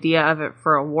see the idea of it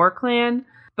for a war clan.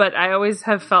 But I always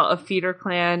have felt a feeder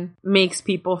clan makes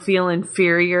people feel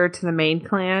inferior to the main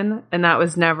clan. And that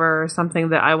was never something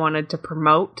that I wanted to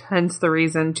promote. Hence the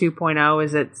reason 2.0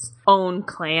 is its own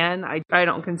clan. I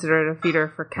don't consider it a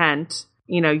feeder for Kent.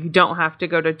 You don't have to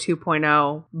go to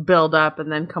 2.0, build up, and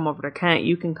then come over to Kent.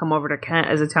 You can come over to Kent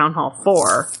as a Town Hall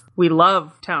 4. We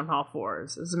love Town Hall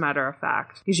 4s, as a matter of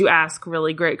fact, because you ask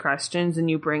really great questions and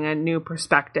you bring a new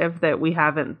perspective that we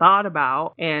haven't thought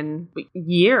about in a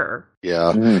year.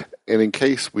 Yeah. Mm-hmm. And in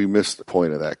case we missed the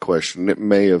point of that question, it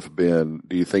may have been,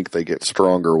 do you think they get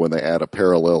stronger when they add a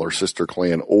parallel or sister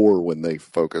clan or when they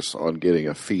focus on getting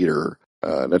a feeder?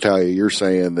 Natalia, you're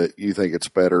saying that you think it's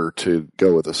better to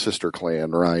go with a sister clan,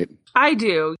 right? I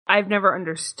do. I've never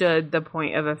understood the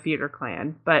point of a feeder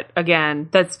clan. But again,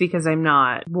 that's because I'm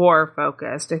not war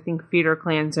focused. I think feeder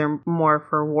clans are more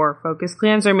for war focused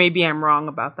clans, or maybe I'm wrong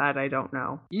about that. I don't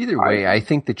know. Either way, I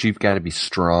think that you've got to be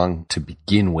strong to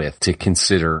begin with to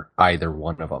consider either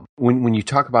one of them. When you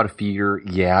talk about a feeder,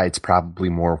 yeah, it's probably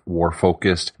more war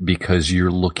focused because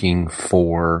you're looking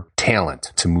for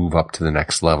talent to move up to the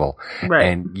next level. Right.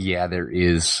 And yeah, there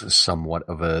is somewhat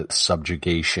of a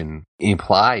subjugation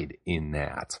implied in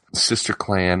that. Sister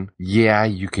clan, yeah,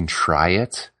 you can try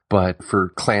it, but for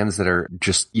clans that are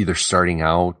just either starting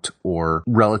out or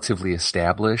relatively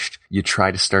established, you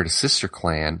try to start a sister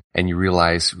clan and you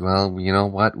realize, well, you know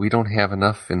what? We don't have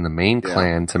enough in the main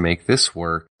clan to make this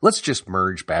work. Let's just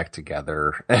merge back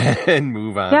together and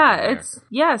move on.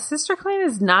 Yeah, sister clan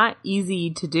is not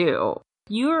easy to do.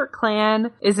 Your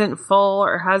clan isn't full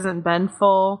or hasn't been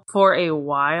full for a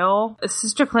while, a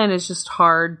sister clan is just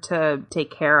hard to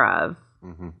take care of.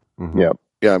 Mm-hmm. Mm-hmm. Yep.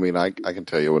 Yeah, I mean, I can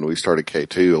tell you when we started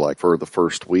K2, like for the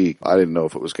first week, I didn't know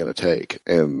if it was going to take.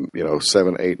 And,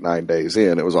 7, 8, 9 days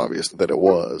in, it was obvious that it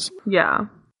was. Yeah.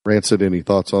 Rancid, any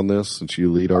thoughts on this since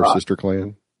you lead our sister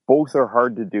clan? Both are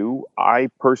hard to do. I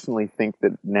personally think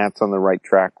that Nat's on the right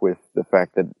track with the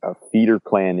fact that a feeder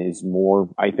clan is more,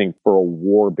 I think, for a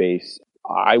war base.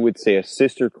 I would say a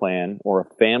sister clan or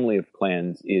a family of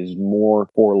clans is more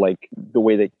for like the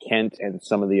way that Kent and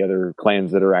some of the other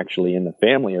clans that are actually in the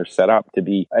family are set up to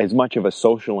be as much of a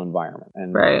social environment.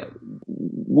 And right.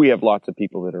 We have lots of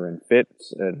people that are in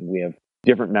FITS, and we have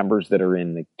different members that are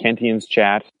in the Kentians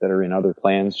chat that are in other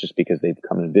clans just because they've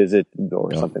come and visit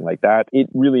or something like that. It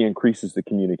really increases the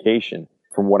communication.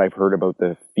 from what I've heard about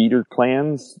the feeder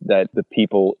clans, that the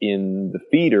people in the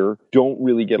feeder don't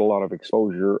really get a lot of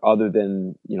exposure other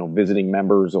than, visiting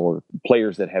members or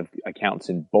players that have accounts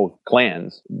in both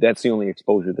clans. That's the only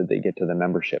exposure that they get to the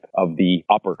membership of the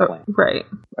upper clan. Right.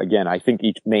 Again, I think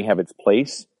each may have its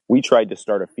place. We tried to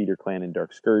start a feeder clan in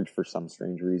Dark Scourge for some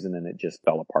strange reason, and it just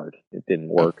fell apart. It didn't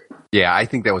work. Yeah, I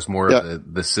think that was more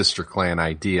of the sister clan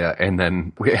idea. And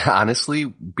then, honestly,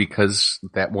 because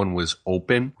that one was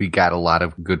open, we got a lot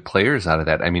of good players out of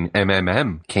that. I mean,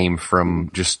 MMM came from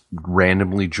just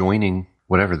randomly joining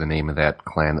whatever the name of that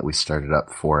clan that we started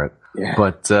up for it. Yeah.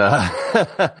 But,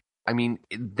 I mean,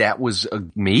 that was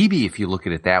maybe if you look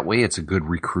at it that way, it's a good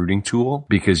recruiting tool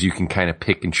because you can kind of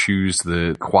pick and choose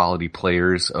the quality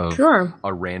players of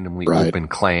a randomly open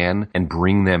clan and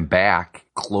bring them back,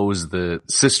 close the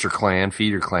sister clan,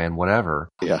 feeder clan, whatever.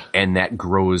 Yeah. And that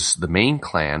grows the main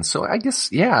clan. So I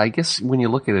guess when you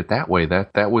look at it that way,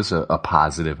 that was a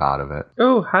positive out of it.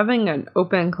 Oh, having an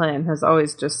open clan has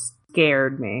always just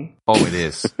scared me. Oh, it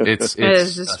is. It's it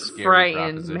has just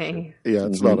frightened me. Yeah,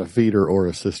 it's not a feeder or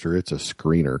a sister. It's a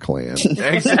screener clan.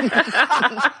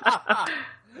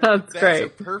 That's great. A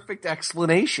perfect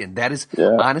explanation. That is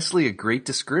honestly a great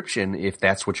description if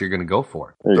that's what you're going to go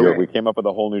for. There you go. We came up with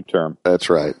a whole new term. That's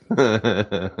right.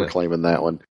 We're claiming that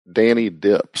one. Danny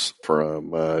Dips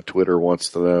from Twitter wants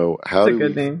to know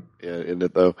good name. In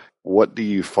it though, what do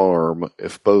you farm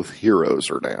if both heroes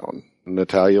are down?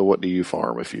 Natalia, what do you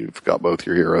farm if you've got both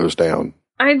your heroes down?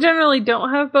 I generally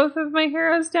don't have both of my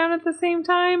heroes down at the same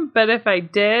time, but if I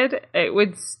did, it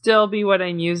would still be what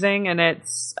I'm using, and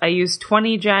I use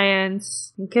 20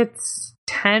 giants, I think it's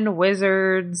 10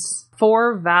 wizards,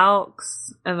 4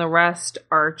 Valks, and the rest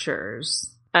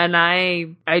archers. And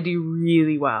I do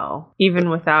really well, even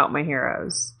without my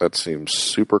heroes. That seems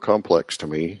super complex to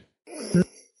me.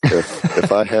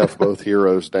 If I have both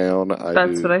heroes down,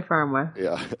 that's what I farm with.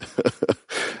 Yeah.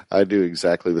 I do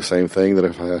exactly the same thing that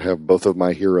if I have both of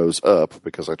my heroes up,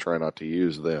 because I try not to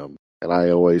use them. And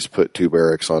I always put 2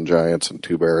 barracks on giants and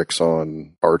 2 barracks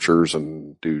on archers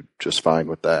and do just fine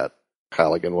with that.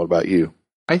 Halligan, what about you?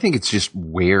 I think it's just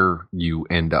where you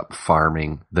end up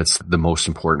farming that's the most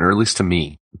important, or at least to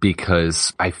me,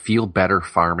 because I feel better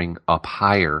farming up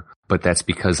higher, but that's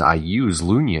because I use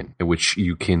Lunyan, in which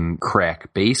you can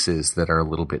crack bases that are a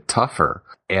little bit tougher.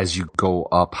 As you go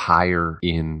up higher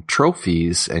in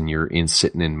trophies and you're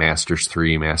sitting in Masters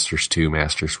 3, Masters 2,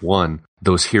 Masters 1,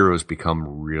 those heroes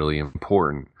become really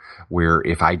important. Where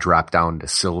if I drop down to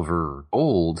silver or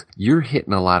gold, you're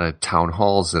hitting a lot of town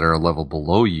halls that are a level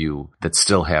below you that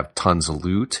still have tons of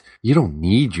loot. You don't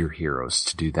need your heroes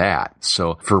to do that.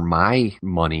 So for my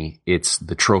money, it's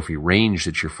the trophy range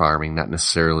that you're farming, not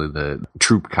necessarily the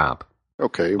troop comp.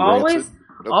 Okay. Always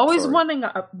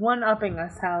one-upping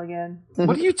us, Halligan.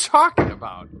 What are you talking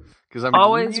about? Because I'm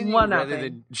always one-upping. Rather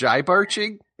than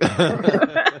jibe-arching?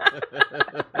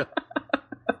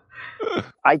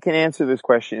 I can answer this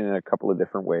question in a couple of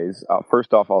different ways.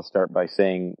 First off, I'll start by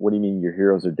saying, what do you mean your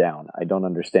heroes are down? I don't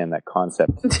understand that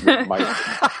concept.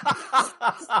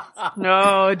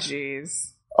 No,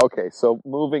 jeez. Okay, so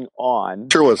moving on.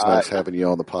 Sure was nice having you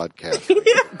on the podcast.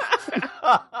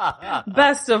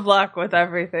 Best of luck with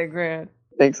everything, Grant.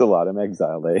 Thanks a lot. I'm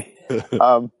exiled, eh?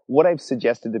 What I've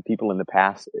suggested to people in the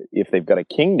past, if they've got a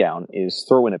king down, is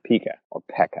throw in a P.E.K.K.A. or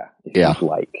P.E.K.K.A. if you'd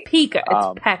like.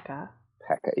 P.E.K.K.A. It's P.E.K.K.A.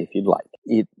 P.E.K.K.A. if you'd like.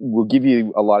 It will give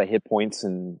you a lot of hit points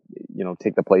and,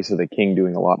 take the place of the king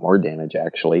doing a lot more damage,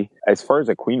 actually. As far as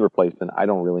a queen replacement, I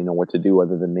don't really know what to do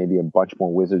other than maybe a bunch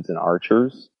more wizards and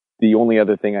archers. The only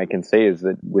other thing I can say is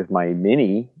that with my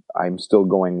mini, I'm still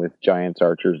going with giants,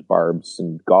 archers, barbs,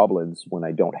 and goblins when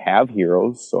I don't have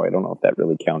heroes, so I don't know if that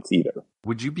really counts either.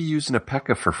 Would you be using a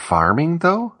P.E.K.K.A. for farming,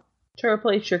 though? To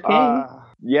replace your king?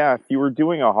 Yeah, if you were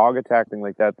doing a hog attack thing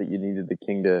like that you needed the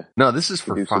king to... No, this is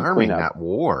for farming, not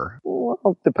war.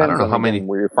 Well, depends on how many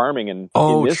where you're farming. And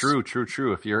true.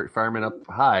 If you're farming up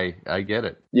high, I get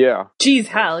it. Yeah. Jeez,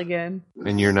 Halligan.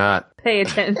 And you're not. Pay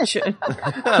attention.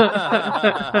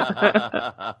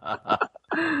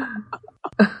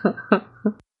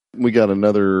 We got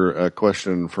another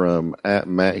question from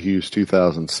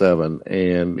 @MattHughes2007,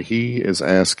 and he is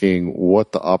asking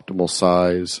what the optimal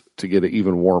size to get an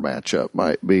even war matchup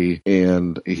might be,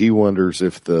 and he wonders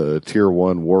if the Tier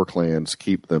 1 war clans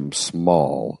keep them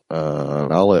small.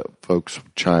 I'll let folks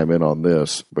chime in on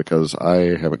this because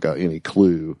I haven't got any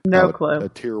clue. No clue. A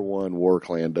Tier 1 war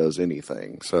clan does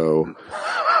anything. So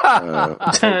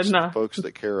folks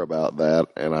that care about that,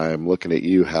 and I'm looking at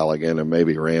you, Halligan, and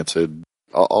maybe Rancid,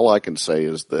 All I can say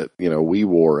is that, we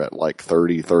wore at like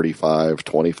 30, 35,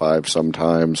 25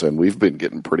 sometimes, and we've been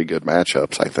getting pretty good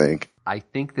matchups, I think. I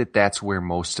think that that's where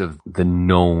most of the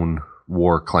known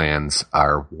war clans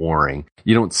are warring.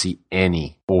 You don't see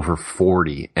any over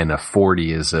 40, and a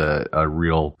 40 is a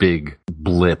real big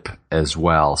blip as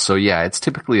well. So yeah, it's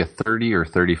typically a 30 or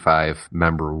 35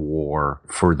 member war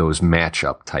for those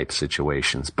matchup type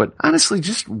situations. But honestly,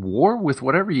 just war with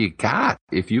whatever you got.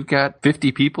 If you've got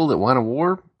 50 people that want a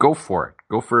war, go for it.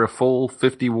 Go for a full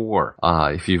 50 war.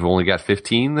 If you've only got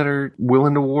 15 that are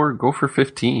willing to war, go for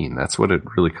 15. That's what it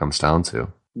really comes down to.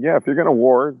 Yeah, if you're going to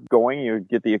war going, you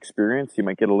get the experience. You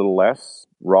might get a little less.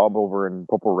 Rob over in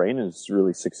Purple Rain is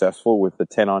really successful with the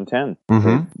 10-on-10.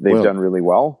 Mm-hmm. They've done really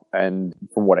well. And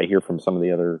from what I hear from some of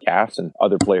the other casts and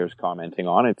other players commenting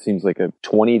on it, seems like a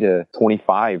 20 to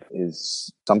 25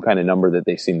 is some kind of number that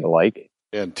they seem to like.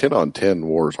 And 10-on-10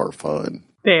 wars are fun.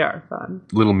 They are fun.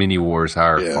 Little mini wars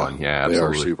are fun. Yeah, absolutely. They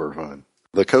are super fun.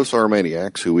 The Kosar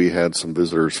Maniacs, who we had some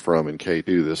visitors from in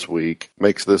K2 this week,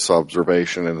 makes this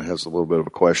observation and has a little bit of a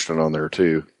question on there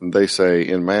too. They say,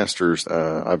 in Masters,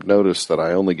 I've noticed that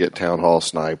I only get Town Hall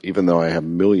Snipe, even though I have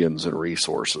millions in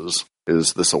resources.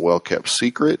 Is this a well-kept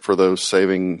secret for those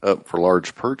saving up for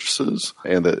large purchases?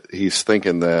 And that he's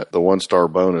thinking that the 1-star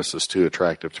bonus is too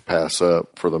attractive to pass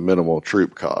up for the minimal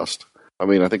troop cost. I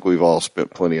mean, I think we've all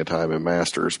spent plenty of time in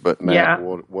Masters, but Nat,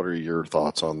 what are your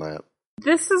thoughts on that?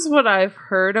 This is what I've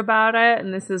heard about it,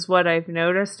 and this is what I've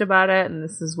noticed about it, and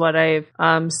this is what I've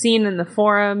seen in the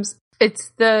forums.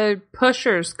 It's the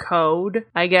pusher's code,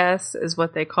 I guess, is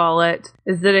what they call it,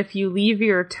 is that if you leave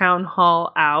your town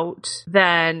hall out,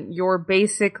 then you're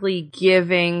basically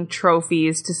giving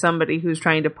trophies to somebody who's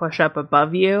trying to push up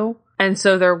above you. And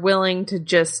so they're willing to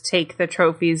just take the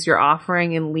trophies you're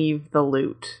offering and leave the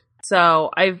loot.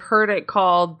 So I've heard it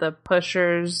called the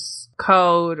pusher's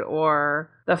code or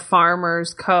the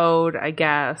farmer's code, I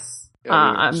guess.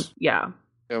 I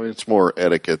mean, it's more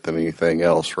etiquette than anything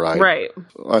else, right? Right.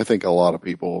 I think a lot of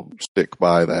people stick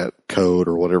by that code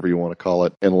or whatever you want to call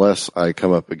it, unless I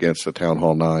come up against a Town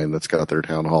Hall 9 that's got their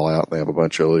Town Hall out and they have a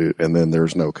bunch of loot, and then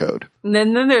there's no code. And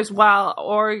then there's,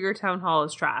 or your Town Hall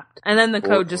is trapped. And then the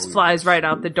code just flies right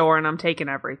out the door and I'm taking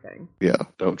everything. Yeah,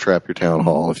 don't trap your Town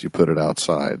Hall if you put it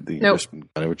outside. You're just kind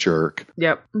of a jerk.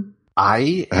 Yep.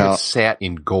 I have sat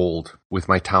in gold with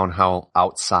my town hall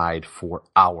outside for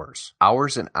hours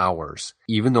and hours.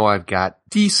 Even though I've got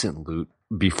decent loot,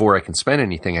 before I can spend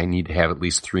anything, I need to have at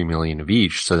least 3 million of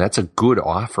each. So that's a good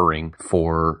offering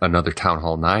for another Town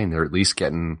Hall 9. They're at least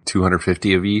getting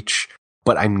 250 of each.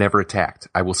 But I'm never attacked.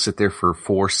 I will sit there for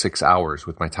 4-6 hours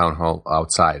with my town hall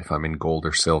outside if I'm in gold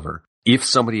or silver. If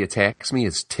somebody attacks me,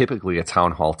 it's typically a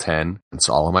Town Hall 10. It's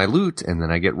all of my loot, and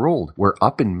then I get rolled. We're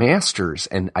up in Masters,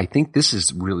 and I think this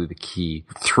is really the key.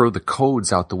 Throw the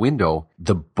codes out the window.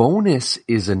 The bonus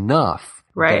is enough.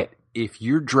 Right. If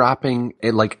you're dropping,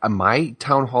 like my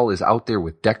Town Hall is out there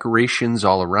with decorations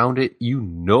all around it, you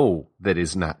know that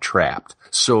is not trapped.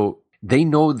 So they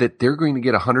know that they're going to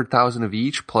get 100,000 of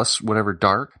each plus whatever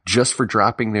dark just for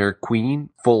dropping their queen,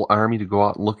 full army to go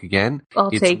out and look again.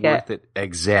 It's take worth it.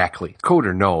 Exactly. Code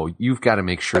or no, you've got to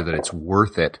make sure that it's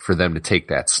worth it for them to take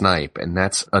that snipe. And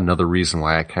that's another reason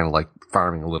why I kind of like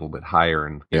farming a little bit higher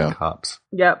in cups.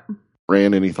 Yep.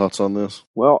 Rand, any thoughts on this?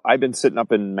 Well, I've been sitting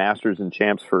up in Masters and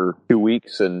Champs for 2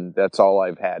 weeks, and that's all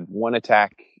I've had. One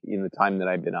attack in the time that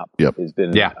I've been up has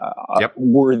been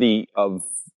worthy of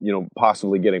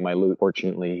possibly getting my loot.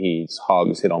 Fortunately,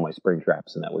 Hogs hit all my spring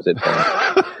traps, and that was it.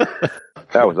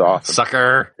 That was awesome.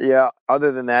 Sucker. Yeah.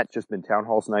 Other than that, just been Town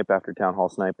Hall Snipe after Town Hall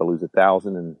Snipe. I lose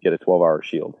 1,000 and get a 12-hour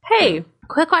shield. Hey,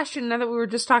 quick question. Now that we were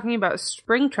just talking about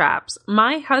spring traps,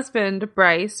 my husband,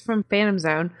 Bryce from Phantom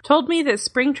Zone, told me that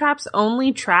spring traps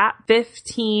only trap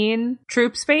 15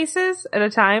 troop spaces at a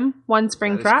time. One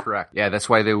spring trap. That's correct. Yeah, that's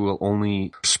why they will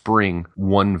only spring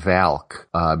one Valk,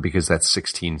 because that's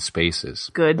 16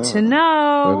 spaces. Good to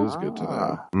know. That is good to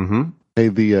know. Mm-hmm. Hey,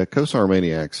 the Kosar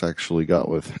Maniacs actually got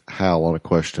with Hal on a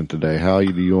question today. Hal,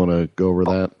 do you want to go over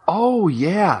that? Oh,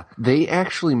 yeah. They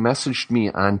actually messaged me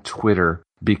on Twitter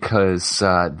because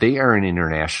they are an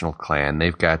international clan.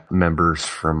 They've got members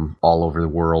from all over the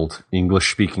world,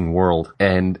 English-speaking world,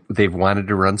 and they've wanted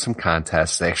to run some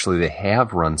contests. Actually, they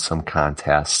have run some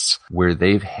contests where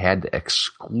they've had to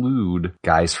exclude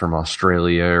guys from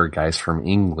Australia or guys from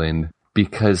England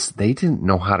because they didn't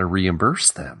know how to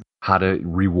reimburse them, how to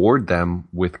reward them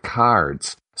with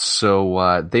cards.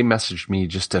 So they messaged me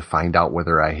just to find out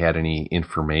whether I had any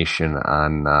information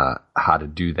on how to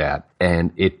do that.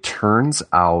 And it turns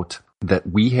out that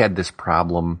we had this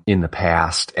problem in the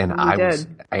past, and I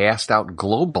asked out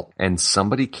Global, and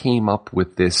somebody came up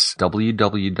with this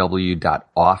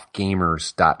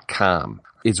www.offgamers.com.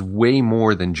 It's way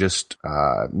more than just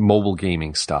mobile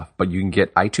gaming stuff, but you can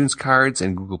get iTunes cards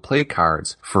and Google Play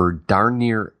cards for darn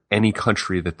near any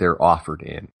country that they're offered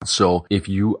in. So if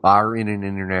you are in an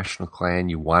international clan,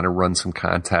 you want to run some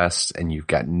contests, and you've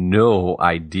got no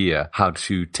idea how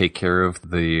to take care of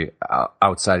the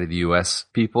outside of the U.S.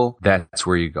 people, that's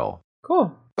where you go.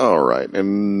 Cool. All right,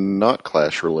 and not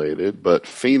Clash related, but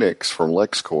Phoenix from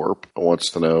LexCorp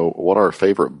wants to know what our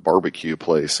favorite barbecue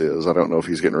place is. I don't know if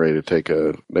he's getting ready to take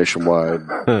a nationwide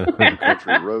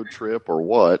country road trip or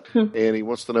what, and he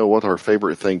wants to know what our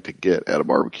favorite thing to get at a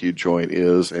barbecue joint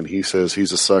is, and he says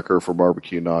he's a sucker for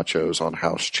barbecue nachos on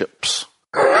house chips.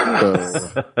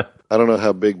 So, I don't know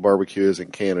how big barbecue is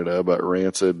in Canada, but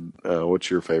Rancid,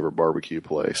 what's your favorite barbecue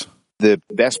place? The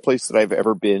best place that I've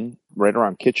ever been, right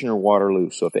around Kitchener-Waterloo.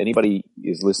 So if anybody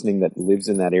is listening that lives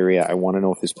in that area, I want to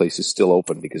know if this place is still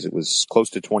open, because it was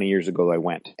close to 20 years ago I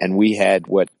went. And we had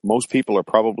what most people are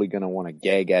probably going to want to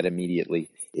gag at immediately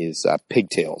is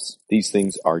pigtails. These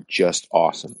things are just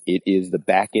awesome. It is the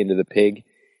back end of the pig.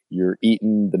 You're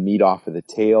eating the meat off of the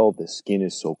tail. The skin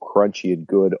is so crunchy and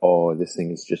good. Oh, this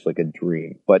thing is just like a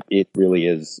dream. But it really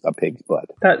is a pig's butt.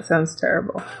 That sounds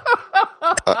terrible.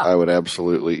 I would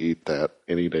absolutely eat that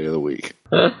any day of the week.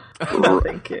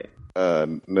 Thank you.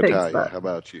 Natalia, how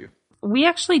about you? We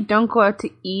actually don't go out to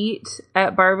eat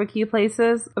at barbecue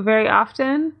places very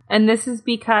often. And this is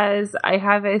because I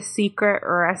have a secret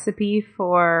recipe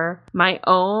for my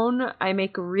own. I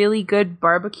make really good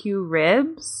barbecue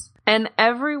ribs. And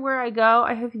everywhere I go,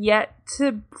 I have yet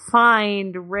to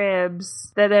find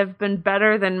ribs that have been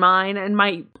better than mine. And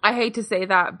I hate to say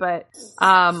that, but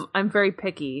I'm very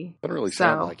picky. Doesn't really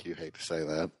sound like you hate to say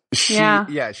that. She's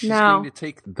going to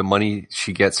take the money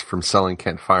she gets from selling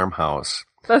Kent Farmhouse.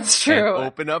 That's true. And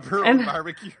open up her own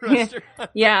barbecue restaurant.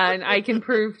 Yeah, and I can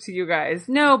prove to you guys.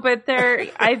 No, but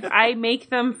I make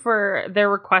them they're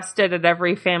requested at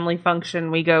every family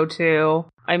function we go to.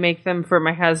 I make them for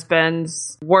my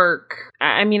husband's work.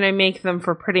 I mean, I make them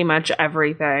for pretty much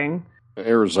everything.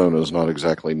 Arizona is not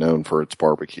exactly known for its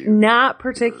barbecue. Not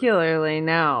particularly,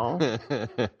 no.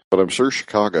 But I'm sure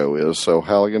Chicago is. So,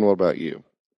 Halligan, what about you?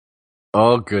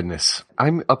 Oh, goodness.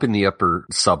 I'm up in the upper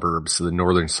suburbs, the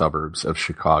northern suburbs of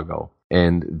Chicago.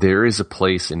 And there is a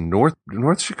place in North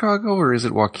Chicago, or is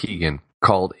it Waukegan,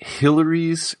 called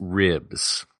Hillary's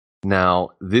Ribs. Now,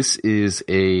 this is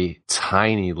a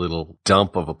tiny little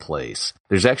dump of a place.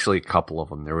 There's actually a couple of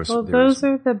them. Those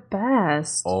are the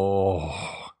best.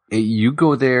 Oh, you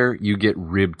go there, you get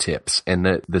rib tips, and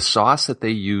the sauce that they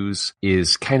use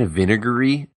is kind of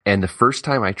vinegary. And the first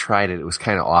time I tried it, it was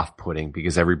kind of off-putting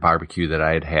because every barbecue that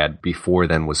I had had before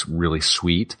then was really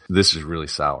sweet. This is really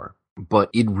sour. But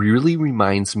it really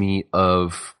reminds me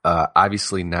of,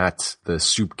 obviously not the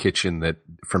soup kitchen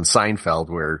from Seinfeld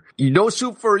where no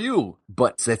soup for you,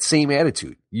 but it's that same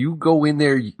attitude. You go in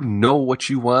there, you know what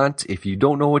you want. If you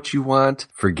don't know what you want,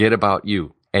 forget about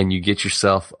you. And you get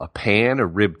yourself a pan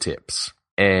of rib tips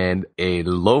and a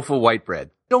loaf of white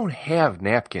bread. Don't have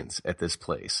napkins at this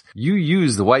place. You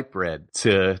use the white bread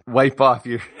to wipe off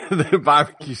the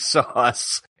barbecue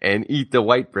sauce and eat the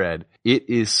white bread. It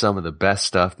is some of the best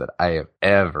stuff that I have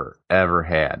ever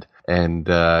had. And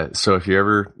so if you're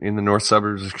ever in the north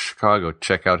suburbs of Chicago,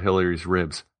 check out Hillary's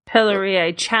Ribs. Hillary,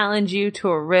 I challenge you to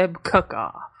a rib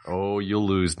cook-off. Oh, you'll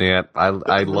lose, Nat. I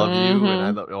love you,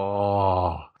 and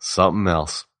something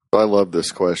else. I love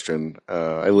this question.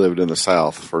 I lived in the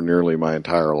South for nearly my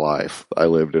entire life. I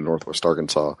lived in Northwest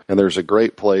Arkansas. And there's a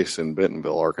great place in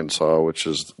Bentonville, Arkansas, which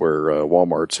is where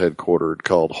Walmart's headquartered,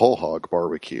 called Whole Hog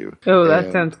Barbecue. Oh,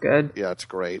 that sounds good. Yeah, it's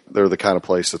great. They're the kind of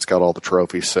place that's got all the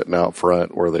trophies sitting out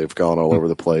front where they've gone all over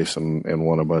the place and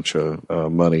won a bunch of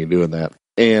money doing that.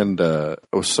 And I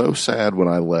was so sad when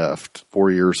I left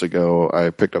 4 years ago. I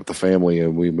picked up the family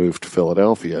and we moved to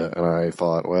Philadelphia. And I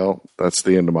thought, well, that's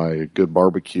the end of my good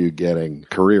barbecue getting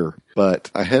career.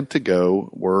 But I had to go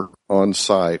work on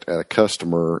site at a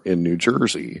customer in New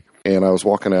Jersey. And I was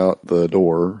walking out the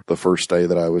door the first day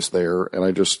that I was there, and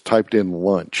I just typed in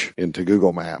lunch into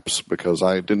Google Maps because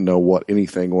I didn't know what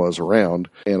anything was around.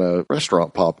 And a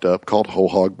restaurant popped up called Whole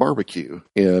Hog Barbecue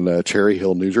in Cherry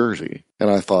Hill, New Jersey. And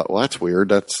I thought, well, that's weird.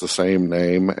 That's the same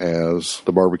name as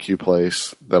the barbecue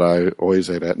place that I always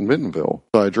ate at in Bentonville.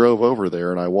 So I drove over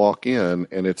there and I walk in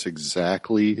and it's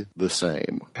exactly the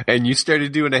same. And you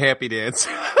started doing a happy happy dance.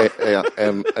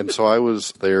 and so I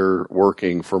was there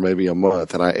working for maybe a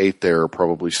month, and I ate there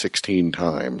probably 16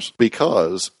 times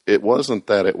because it wasn't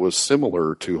that it was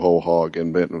similar to Whole Hog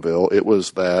in Bentonville. It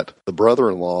was that the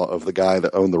brother-in-law of the guy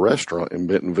that owned the restaurant in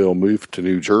Bentonville moved to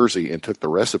New Jersey and took the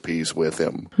recipes with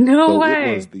him. No so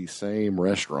way. It was the same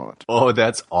restaurant. Oh,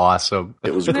 that's awesome.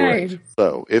 It was great. Nice.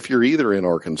 So if you're either in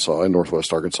Arkansas, in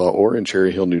Northwest Arkansas, or in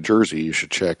Cherry Hill, New Jersey, you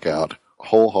should check out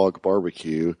Whole Hog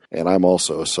Barbecue. And I'm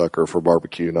also a sucker for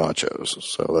barbecue nachos.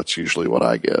 So that's usually what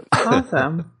I get.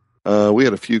 Awesome. We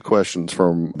had a few questions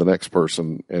from the next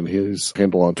person, and his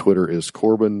handle on Twitter is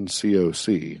Corbin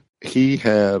COC. He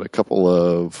had a couple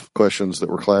of questions that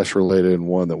were Clash related and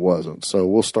one that wasn't. So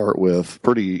we'll start with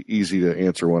pretty easy to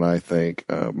answer one, I think.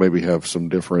 Maybe have some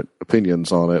different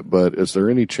opinions on it, but is there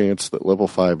any chance that level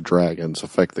 5 dragons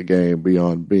affect the game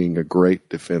beyond being a great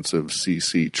defensive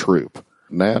CC troop?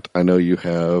 Nat, I know you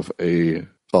have a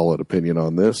solid opinion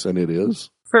on this, and it is?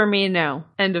 For me, no.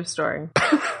 End of story.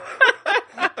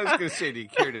 I was going to say, do you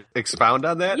care to expound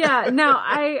on that? Yeah, no,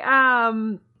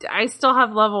 I still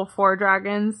have level 4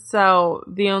 dragons, so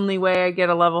the only way I get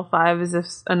a level 5 is if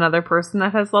another person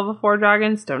that has level 4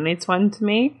 dragons donates one to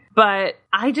me. But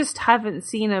I just haven't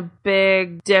seen a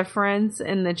big difference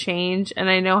in the change. And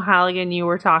I know, Halligan, you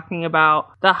were talking about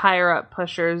the higher up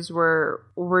pushers were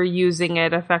using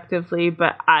it effectively,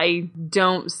 but I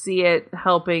don't see it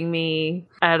helping me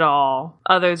at all,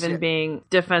 other than being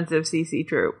defensive CC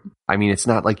troop. I mean, it's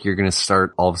not like you're going to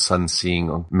start all of a sudden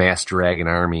seeing mass dragon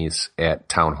armies at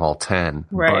Town Hall 10.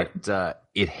 Right. But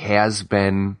it has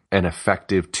been an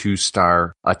effective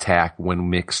 2-star attack when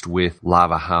mixed with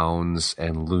lava hounds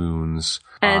and loons.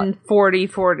 And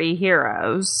 40/40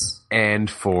 heroes. And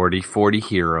 40/40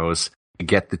 heroes.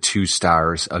 Get the 2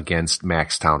 stars against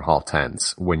max Town Hall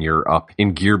 10s when you're up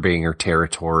in Gearbanger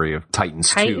territory of Titans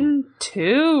 2. Titan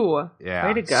 2. Yeah.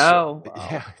 Way to go. So,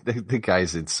 yeah, the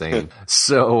guy's insane.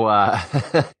 So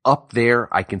up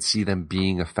there, I can see them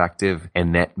being effective,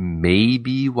 and that may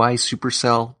be why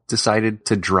Supercell decided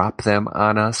to drop them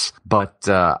on us. But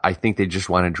I think they just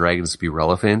wanted dragons to be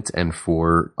relevant, and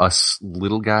for us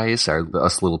little guys,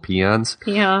 us little peons,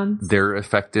 they're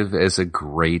effective as a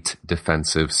great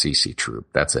defensive CC troop.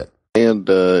 That's it. And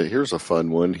here's a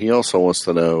fun one. He also wants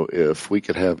to know if we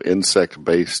could have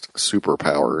insect-based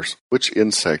superpowers. Which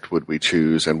insect would we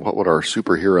choose, and what would our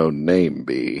superhero name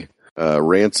be?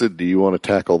 Rancid, do you want to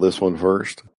tackle this one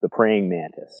first? The praying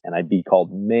mantis, and I'd be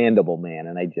called Mandible Man,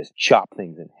 and I'd just chop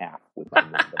things in half with my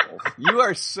mandibles. You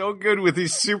are so good with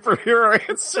these superhero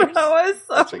answers. That was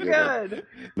so That's a good good.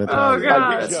 Natalia. Oh,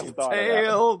 God. Just thought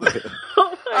of that. Tailed.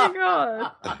 Oh my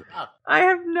god. I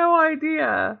have no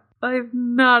idea. I have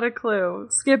not a clue.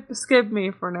 Skip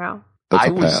me for now. That's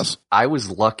a pass. I was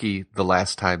lucky the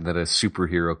last time that a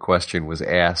superhero question was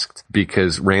asked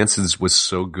because Rancid's was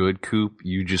so good, Coop.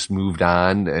 You just moved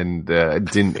on and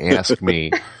didn't ask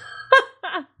me.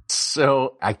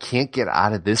 So I can't get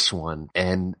out of this one.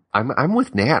 And I'm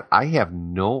with Nat. I have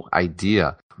no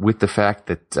idea. With the fact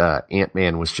that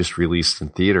Ant-Man was just released in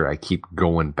theater, I keep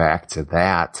going back to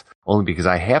that. Only because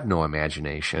I have no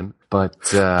imagination. But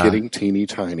Getting teeny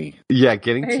tiny. Yeah,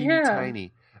 getting teeny Yeah.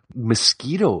 tiny.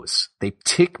 Mosquitoes, they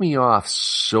tick me off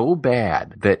so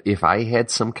bad that if I had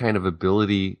some kind of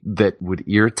ability that would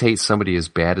irritate somebody as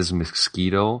bad as a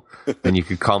mosquito, then you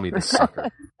could call me the sucker.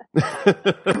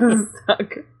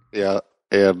 Yeah,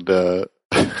 and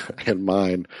and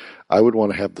mine, I would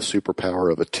want to have the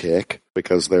superpower of a tick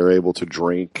because they're able to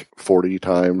drink 40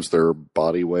 times their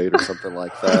body weight or something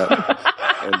like that.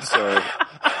 and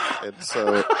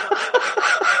so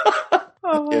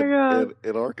Oh my god.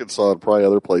 in Arkansas and probably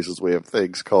other places, we have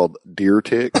things called deer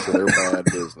ticks, and they're bad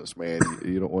business, man.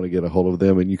 You don't want to get a hold of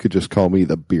them, and you could just call me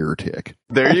the beer tick.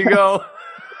 There you go.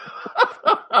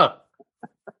 Oh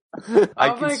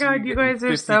my god, you guys are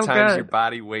 50 so times good. your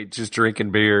body weight just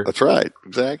drinking beer. That's right,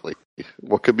 exactly.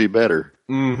 What could be better?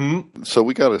 Mm-hmm. So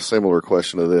we got a similar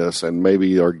question to this, and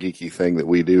maybe our geeky thing that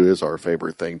we do is our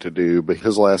favorite thing to do. But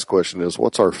his last question is,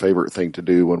 what's our favorite thing to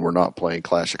do when we're not playing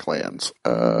Clash of Clans?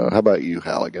 How about you,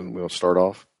 Halligan? We'll start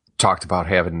off. Talked about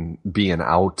being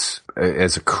out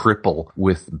as a cripple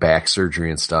with back surgery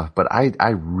and stuff, but I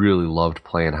really loved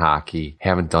playing hockey.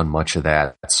 Haven't done much of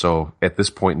that. So at this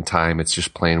point in time, it's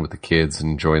just playing with the kids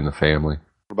and enjoying the family.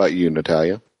 What about you,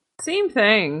 Natalia? Same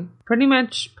thing. Pretty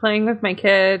much playing with my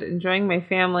kid, enjoying my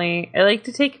family. I like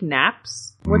to take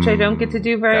naps, which I don't get to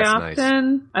do very that's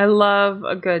often. nice. I love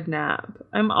a good nap.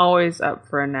 I'm always up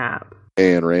for a nap.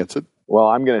 And Rancid? Well,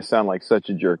 I'm going to sound like such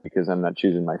a jerk because I'm not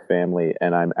choosing my family,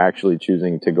 and I'm actually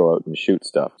choosing to go out and shoot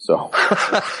stuff. So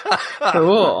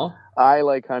Cool. I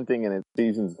like hunting, and its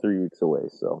season's 3 weeks away.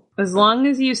 So As long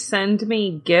as you send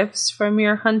me gifts from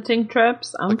your hunting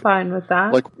trips, I'm fine with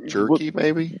that. Like jerky,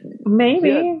 maybe?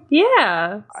 Maybe.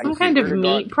 Yeah. Some I kind of swear to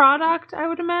meat God. product, I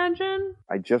would imagine.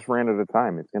 I just ran out of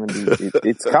time. It's gonna be.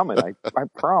 It's coming. I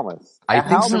promise. I think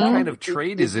How some long- kind of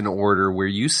trade is in order where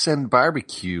you send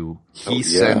barbecue, he Oh, yeah,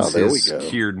 sends there we his go.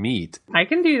 cured meat. I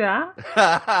can do that.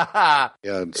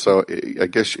 Yeah, and so I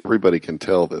guess everybody can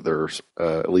tell that there's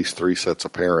at least 3 sets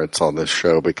of parents on this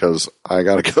show because I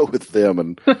got to go with them.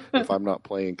 And if I'm not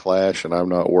playing Clash and I'm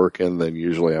not working, then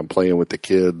usually I'm playing with the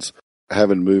kids.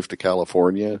 Having moved to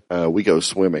California, we go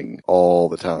swimming all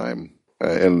the time.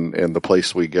 And the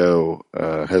place we go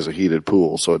has a heated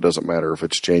pool, so it doesn't matter if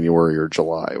it's January or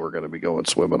July. We're going to be going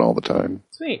swimming all the time.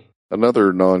 Sweet.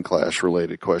 Another non-Clash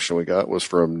related question we got was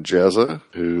from Jezza,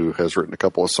 who has written a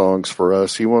couple of songs for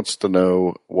us. He wants to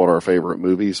know what our favorite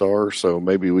movies are, so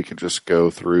maybe we could just go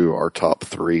through our top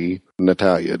 3.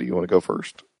 Natalia, do you want to go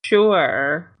first?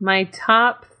 Sure. My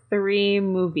top 3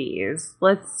 movies.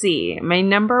 Let's see. My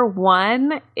number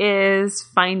 1 is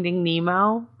Finding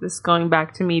Nemo. This going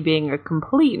back to me being a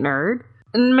complete nerd.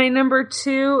 And my number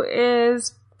 2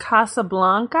 is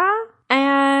Casablanca.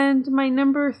 And my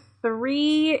number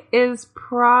 3 is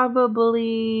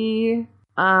probably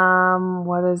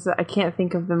what is it? I can't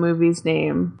think of the movie's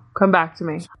name. Come back to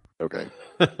me. Okay.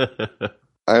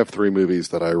 I have 3 movies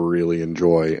that I really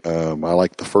enjoy. I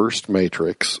like the first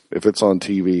Matrix. If it's on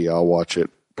TV, I'll watch it,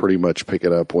 pretty much pick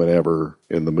it up whenever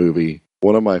in the movie.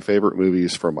 One of my favorite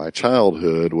movies from my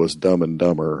childhood was Dumb and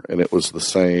Dumber, and it was the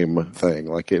same thing.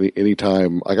 Like any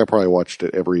time, like I probably watched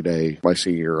it every day my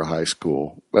senior year of high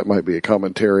school. That might be a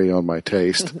commentary on my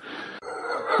taste.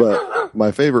 But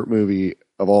my favorite movie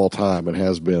of all time, and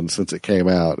has been since it came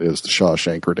out, is The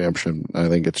Shawshank Redemption. I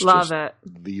think it's Love just it.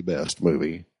 the best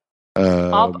movie.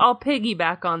 I'll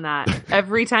piggyback on that.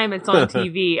 Every time it's on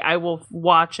TV, I will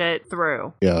watch it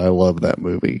through. Yeah, I love that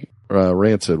movie.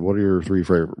 Rancid, what are your 3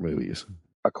 favorite movies?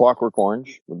 A Clockwork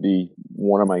Orange would be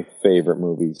one of my favorite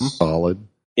movies. Solid.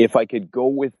 If I could go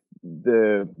with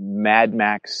the Mad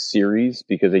Max series,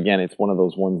 because again, it's one of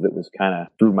those ones that was kind of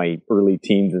through my early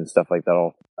teens and stuff like that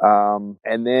all.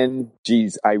 And then,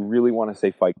 geez, I really want to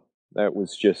say Fight. That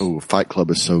was just, Ooh, Fight Club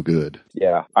is so good.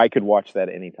 yeah, I could watch that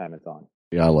anytime it's on.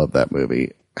 Yeah, I love that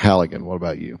movie. Halligan, what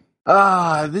about you?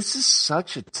 This is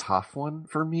such a tough one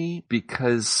for me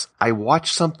because I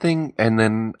watch something and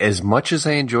then as much as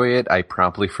I enjoy it, I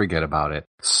promptly forget about it.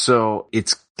 So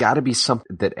it's got to be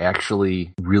something that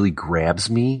actually really grabs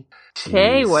me.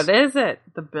 Okay, Jeez. what is it?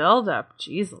 The build-up.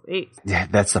 Jeez Louise. Yeah,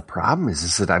 that's the problem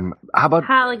is that how about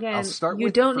Halligan, I'll start you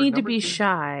with don't for need to number be 2.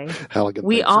 shy. Halligan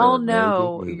We thinks all there are no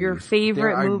know good movies. your There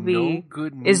favorite are movie no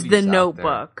good is movies The out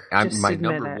Notebook. there. Just My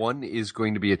admit number it. 1 is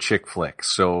going to be a chick flick.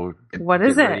 So What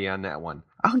is get it? ready on that one.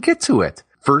 I'll get to it.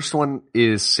 First one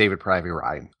is Save It Private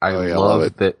Ryan. I Oh, yeah, love love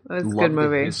it. that. That's a love good the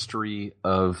movie. history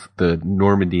of the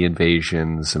Normandy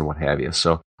invasions and what have you.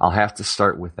 So I'll have to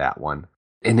start with that one.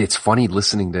 And it's funny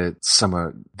listening to some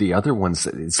of the other ones.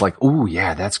 That it's like, ooh,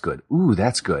 yeah, that's good. Ooh,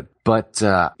 that's good. But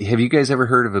have you guys ever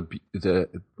heard of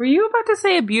Were you about to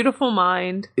say A Beautiful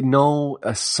Mind?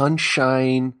 a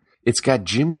Sunshine? It's got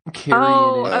Jim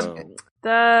Carrey in it.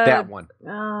 That one.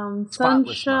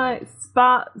 Sunshine Mind.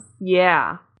 Spot.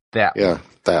 Yeah. That Yeah,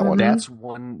 that one. That's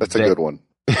one. That's a good one.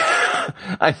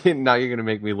 I think now you're going to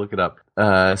make me look it up.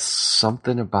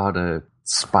 Something about a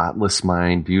spotless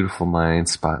mind, beautiful mind,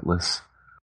 spotless.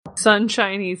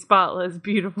 Sunshiny, spotless,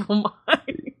 beautiful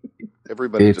mind.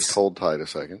 Everybody It's- just hold tight a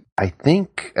second. I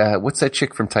think, what's that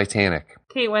chick from Titanic?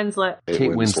 Kate Winslet.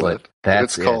 Kate Winslet. And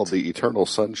That's it's called it. The Eternal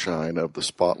Sunshine of the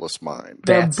Spotless Mind.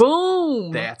 That's- The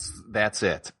boom. That's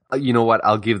it. You know what?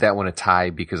 I'll give that one a tie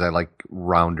because I like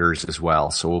Rounders as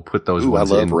well. So we'll put those Ooh, I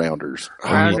ones love in. Rounders.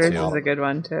 Rounders too. is a good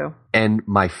one too. And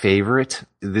my favorite,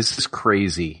 this is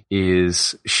crazy,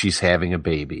 is She's Having a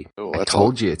Baby. Oh, I that's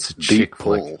told a you it's a deep chick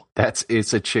flick. pull.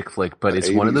 It's a chick flick, but An it's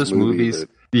one of 80s those movie movies. that-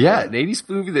 Yeah, an 80s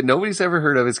movie that nobody's ever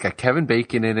heard of. It's got Kevin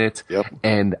Bacon in it. Yep.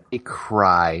 And I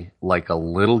cry like a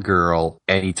little girl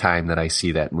anytime that I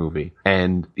see that movie.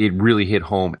 And it really hit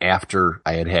home after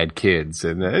I had kids.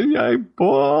 And I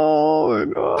bawl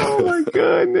and oh my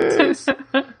goodness.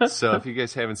 So if you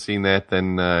guys haven't seen that,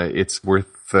 then it's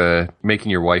worth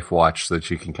making your wife watch so that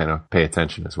she can kind of pay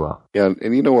attention as well. Yeah,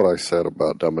 and you know what I said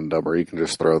about Dumb and Dumber? You can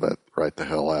just throw that right the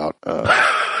hell out.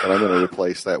 And I'm going to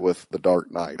replace that with The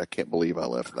Dark Knight. I can't believe I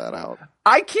left that out.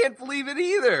 I can't believe it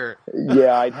either.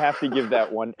 Yeah, I'd have to give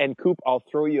that one. And Coop, I'll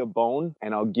throw you a bone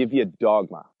and I'll give you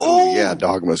Dogma. Oh, yeah,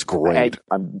 Dogma's great. And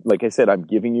I'm like I said, I'm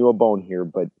giving you a bone here,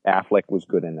 but Affleck was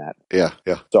good in that. Yeah.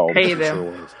 So Hey Sure there.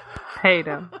 was. Hate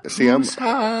him. See, I'm. Whose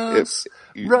house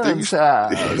There runs used,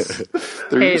 house.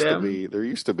 there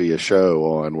used to be a show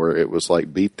on where it was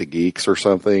like Beat the Geeks or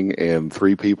something, and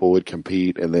 3 people would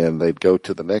compete, and then they'd go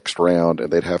to the next round,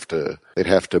 and they'd have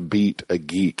to beat a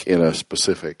geek in a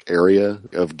specific area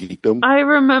of geekdom. I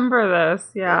remember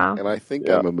this, yeah. And I think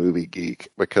I'm a movie geek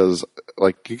because,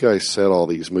 like, you guys said all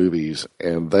these movies,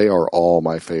 and they are all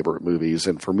my favorite movies,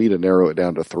 and for me to narrow it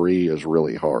down to 3 is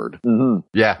really hard. Mm-hmm.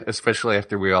 Yeah, especially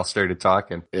after we all started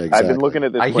talking. Yeah, exactly. I've been looking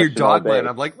at this. I hear question all Dogman. day.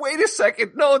 I'm like, wait a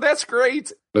second. No, that's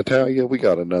great. Natalia, we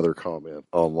got another comment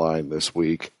online this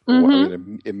week. Mm-hmm. I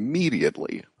mean,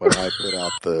 immediately when I put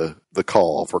out the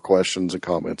call for questions and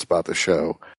comments about the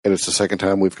show, and it's the second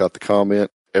time we've got the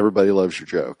comment, everybody loves your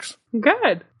jokes.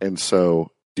 Good. And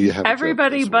so, do you have a joke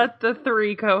Everybody this week? but the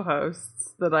 3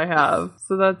 co-hosts that I have.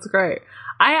 So that's great.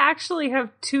 I actually have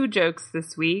 2 jokes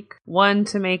this week. One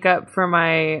to make up for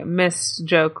my missed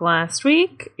joke last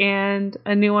week, and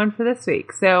a new one for this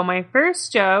week. So my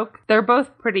first joke, they're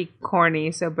both pretty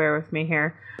corny, so bear with me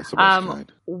here. That's the best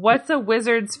kind. What's a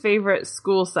wizard's favorite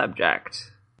school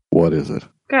subject? What is it?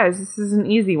 Guys, this is an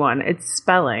easy one. It's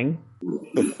spelling.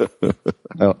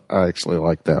 I actually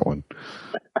like that one.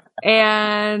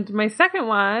 And my second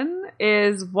one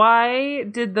is, why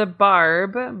did the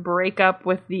barb break up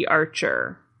with the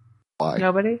archer? Why?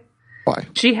 Nobody? Why?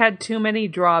 She had too many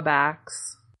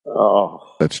drawbacks.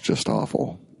 Oh, That's just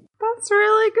awful. That's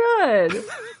really good.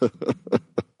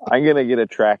 I'm gonna get a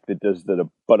track that does the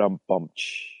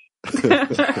bunch.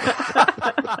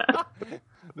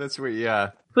 That's where, yeah.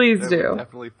 Please That do. would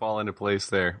definitely fall into place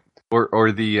there.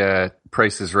 Or the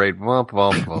Price is Right. Womp,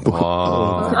 womp, womp,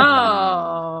 womp.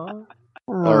 Oh.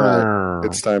 All right,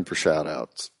 it's time for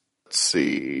shout-outs. Let's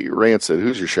see. Rancid,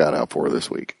 who's your shout-out for this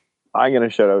week? I'm gonna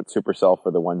shout out Supercell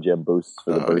for the 1 gem boosts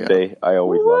for the birthday. I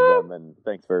always love them, and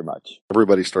thanks very much.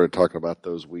 Everybody started talking about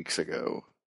those weeks ago.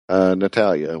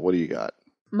 Natalia, what do you got?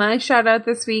 My shout out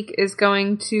this week is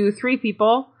going to 3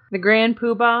 people. The Grand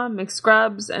Poobah,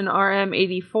 McScrubs, and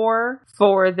RM84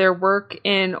 for their work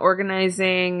in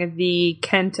organizing the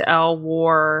Kent-L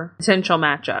War potential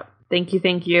matchup. Thank you,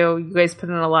 thank you. You guys put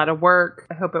in a lot of work.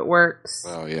 I hope it works.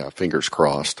 Oh, yeah, fingers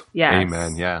crossed. Yes.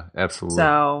 Amen. Yeah, absolutely.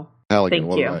 So, Halligan, thank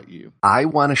what you. about you? I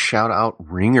want to shout out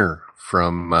Ringer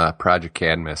from Project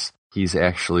Cadmus. He's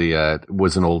actually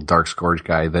was an old Dark Scourge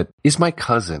guy that is my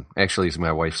cousin. Actually, he's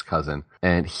my wife's cousin.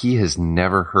 And he has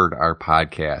never heard our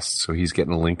podcast. So he's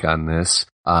getting a link on this.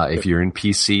 If you're in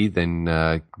PC,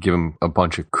 then give him a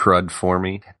bunch of crud for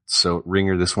me. So,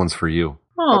 Ringer, this one's for you.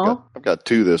 Aw. I've got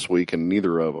 2 this week, and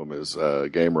neither of them is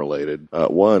game related.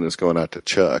 One is going out to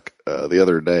Chuck. The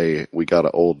other day, we got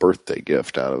an old birthday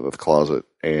gift out of the closet,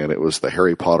 and it was the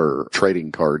Harry Potter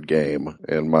trading card game.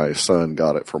 And my son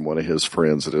got it from one of his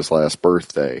friends at his last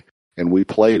birthday, and we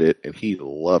played it, and he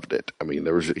loved it. I mean,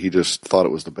 he just thought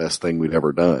it was the best thing we'd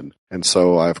ever done. And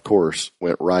so I, of course,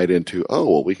 went right into,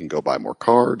 we can go buy more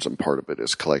cards, and part of it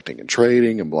is collecting and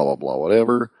trading, and blah blah blah,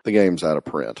 whatever. The game's out of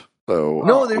print. So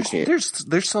No, there's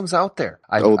some out there.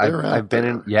 I've been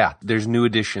in. Yeah, there's new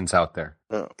editions out there.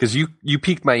 Because you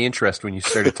piqued my interest when you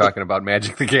started talking about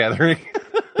Magic the Gathering.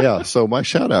 Yeah, so my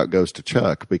shout out goes to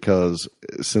Chuck because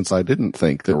since I didn't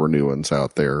think there were new ones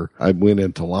out there, I went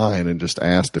into line and just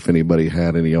asked if anybody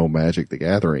had any old Magic the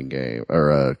Gathering game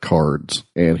or cards.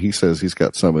 And he says he's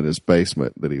got some in his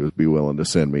basement that he would be willing to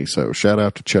send me. So shout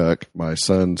out to Chuck. My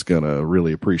son's going to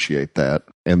really appreciate that.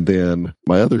 And then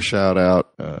my other shout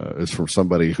out is from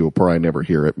somebody who will probably never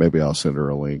hear it. Maybe I'll send her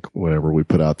a link whenever we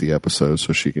put out the episode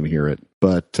so she can hear it.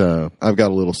 But I've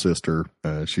got a little sister.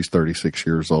 She's 36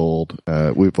 years old.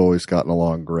 We've always gotten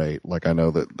along great. Like, I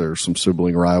know that there's some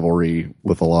sibling rivalry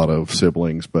with a lot of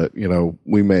siblings, but, you know,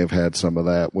 we may have had some of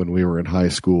that when we were in high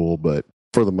school. But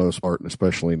for the most part, and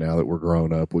especially now that we're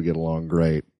grown up, we get along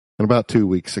great. And about 2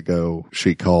 weeks ago,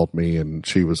 she called me and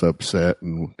she was upset,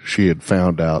 and she had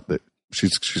found out that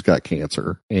she's got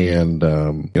cancer. And,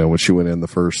 when she went in the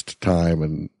first time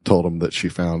and told them that she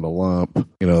found a lump,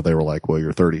 they were like, well,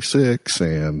 you're 36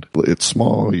 and it's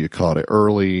small. You caught it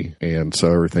early. And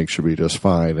so everything should be just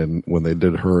fine. And when they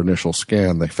did her initial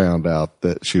scan, they found out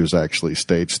that she was actually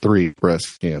stage 3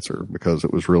 breast cancer because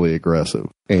it was really aggressive.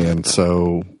 And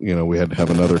so, we had to have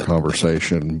another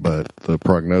conversation, but the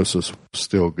prognosis was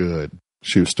still good.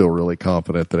 She was still really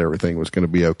confident that everything was going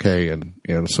to be okay.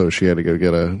 And so she had to go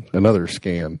get another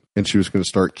scan, and she was going to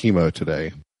start chemo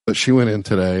today. But she went in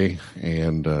today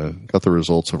and got the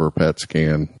results of her PET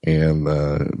scan, and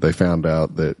they found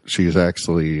out that she's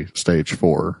actually stage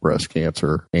 4 breast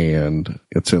cancer, and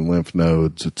it's in lymph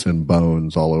nodes, it's in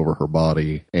bones all over her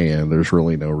body, and there's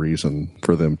really no reason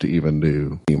for them to even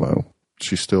do chemo.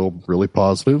 she's still really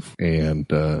positive, and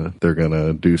they're going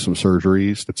to do some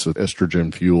surgeries. It's an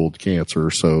estrogen-fueled cancer,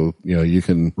 so, you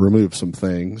can remove some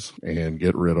things and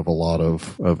get rid of a lot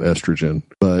of estrogen,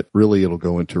 but really it'll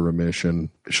go into remission.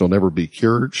 She'll never be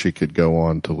cured. She could go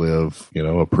on to live,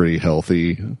 a pretty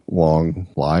healthy, long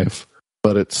life.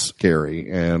 But it's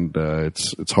scary, and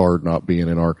it's hard not being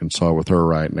in Arkansas with her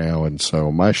right now. And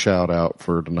so my shout out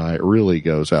for tonight really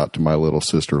goes out to my little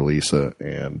sister Lisa,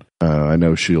 and I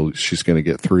know she's going to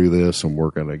get through this, and we're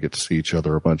going to get to see each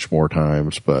other a bunch more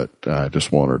times. But I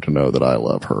just want her to know that I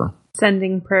love her.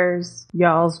 Sending prayers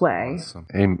y'all's way. Awesome.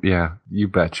 And yeah, you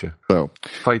betcha. So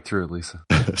fight through it, Lisa.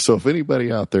 So if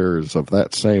anybody out there is of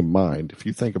that same mind, if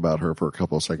you think about her for a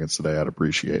couple of seconds today, I'd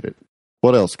appreciate it.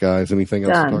 What else, guys? Anything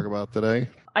else to talk about today?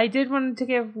 I did want to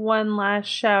give one last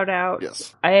shout out.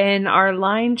 Yes. In our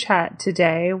line chat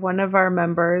today, one of our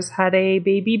members had a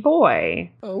baby boy.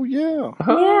 Oh, yeah.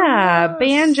 Yeah,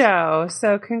 Banjo.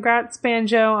 So congrats,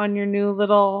 Banjo, on your new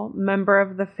little member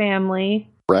of the family.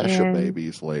 Rash of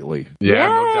babies lately. Yeah,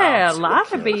 no doubt. a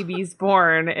lot of babies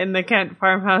born in the Kent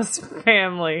Farmhouse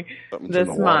family this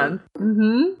month.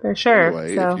 For sure.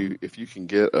 Anyway, so. if you can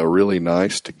get a really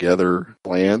nice together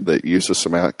plan that uses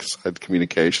some outside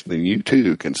communication, then you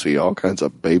too can see all kinds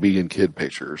of baby and kid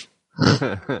pictures.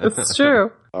 It's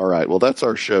true. All right. Well, that's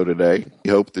our show today.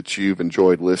 We hope that you've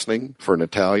enjoyed listening. For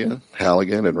Natalia,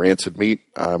 Halligan, and Rancid Meat,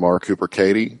 I'm R. Cooper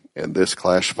Cady, and this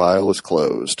Clash file is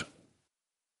closed.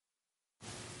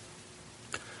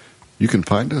 You can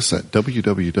find us at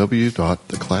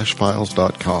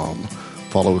www.theclashfiles.com.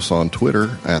 Follow us on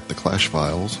Twitter at The Clash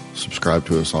Files. Subscribe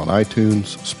to us on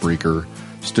iTunes, Spreaker,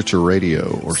 Stitcher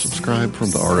Radio, or subscribe from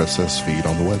the RSS feed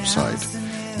on the website.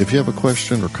 If you have a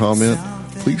question or comment,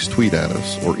 please tweet at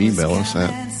us or email us at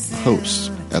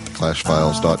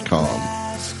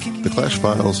hosts@theclashfiles.com. The Clash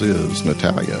Files is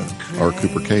Natalia, R.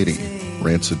 Cooper Cady,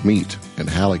 Rancid Meat, and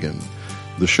Halligan.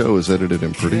 The show is edited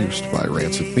and produced by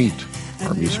Rancid Meat.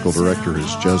 Our musical director is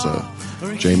Jezza.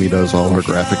 Jamie does all our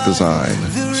graphic design.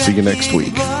 See you next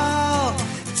week.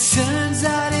 Turns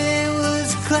out it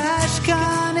was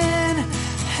ClashCon in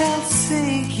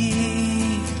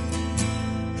Helsinki.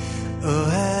 Oh,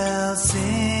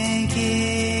 Helsinki.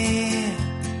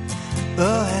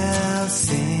 Oh,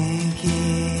 Helsinki.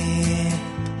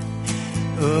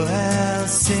 Oh,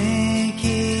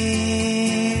 Helsinki.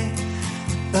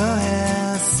 Oh,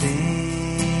 Helsinki.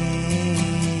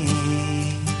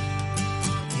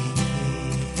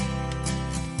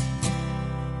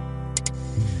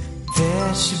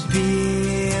 There should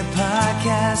be a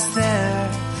podcast there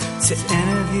to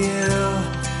interview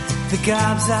the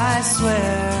gobs, I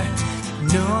swear.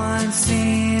 No one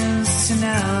seems to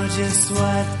know just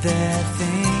what they're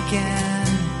thinking.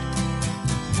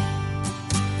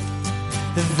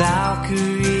 The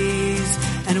Valkyries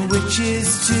and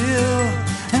witches too,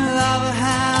 and lava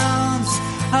hounds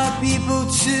are people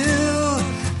too.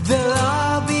 They'll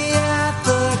all be at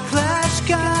the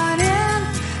ClashCon in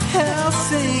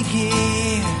Helsinki.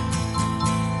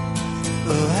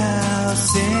 Oh,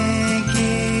 Helsinki.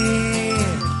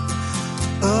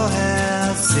 Oh,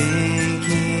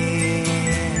 Helsinki.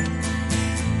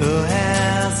 Oh,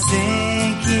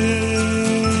 Helsinki.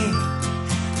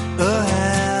 Oh,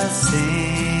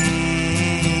 Helsinki.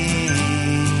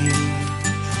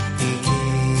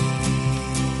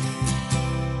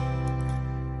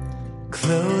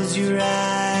 Close your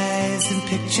eyes and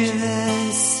picture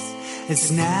this.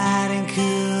 It's Nat and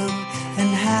Coop and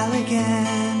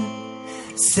Halligan.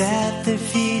 Set their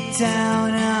feet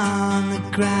down on the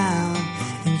ground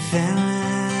in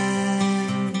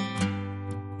Finland.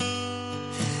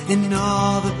 And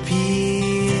all the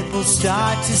people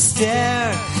start to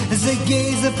stare as they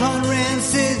gaze upon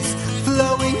Rancid's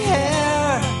flowing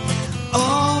hair.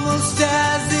 Almost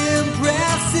as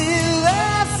impressive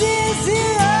as his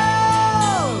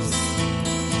heroes.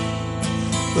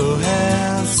 Oh,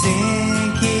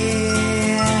 Helsinki.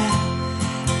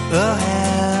 Oh,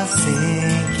 Helsinki.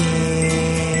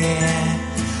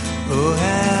 Oh,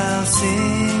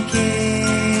 Helsinki.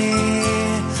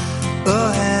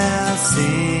 Oh,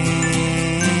 Helsinki.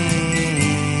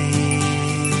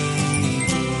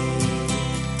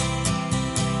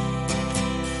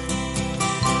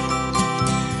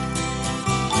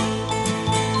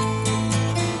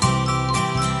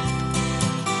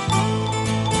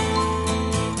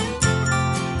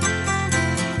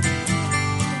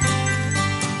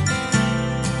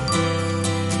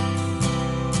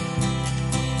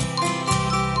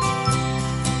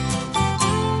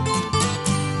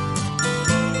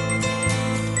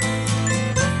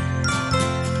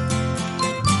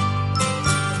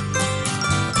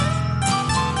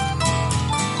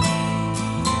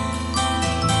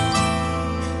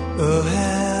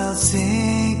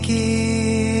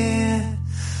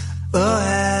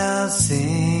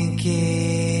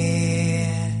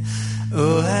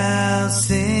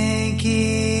 Helsinki,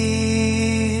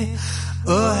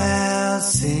 oh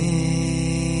Helsinki.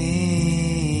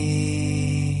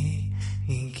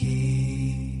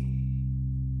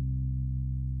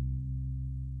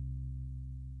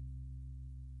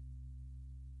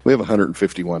 We have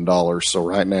 $151, so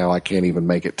right now I can't even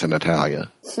make it to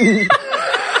Natalia.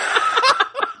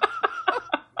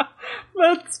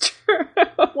 That's true.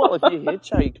 Well, if you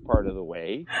hitchhiked part of the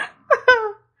way.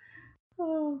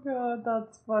 Oh god,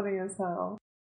 that's funny as hell.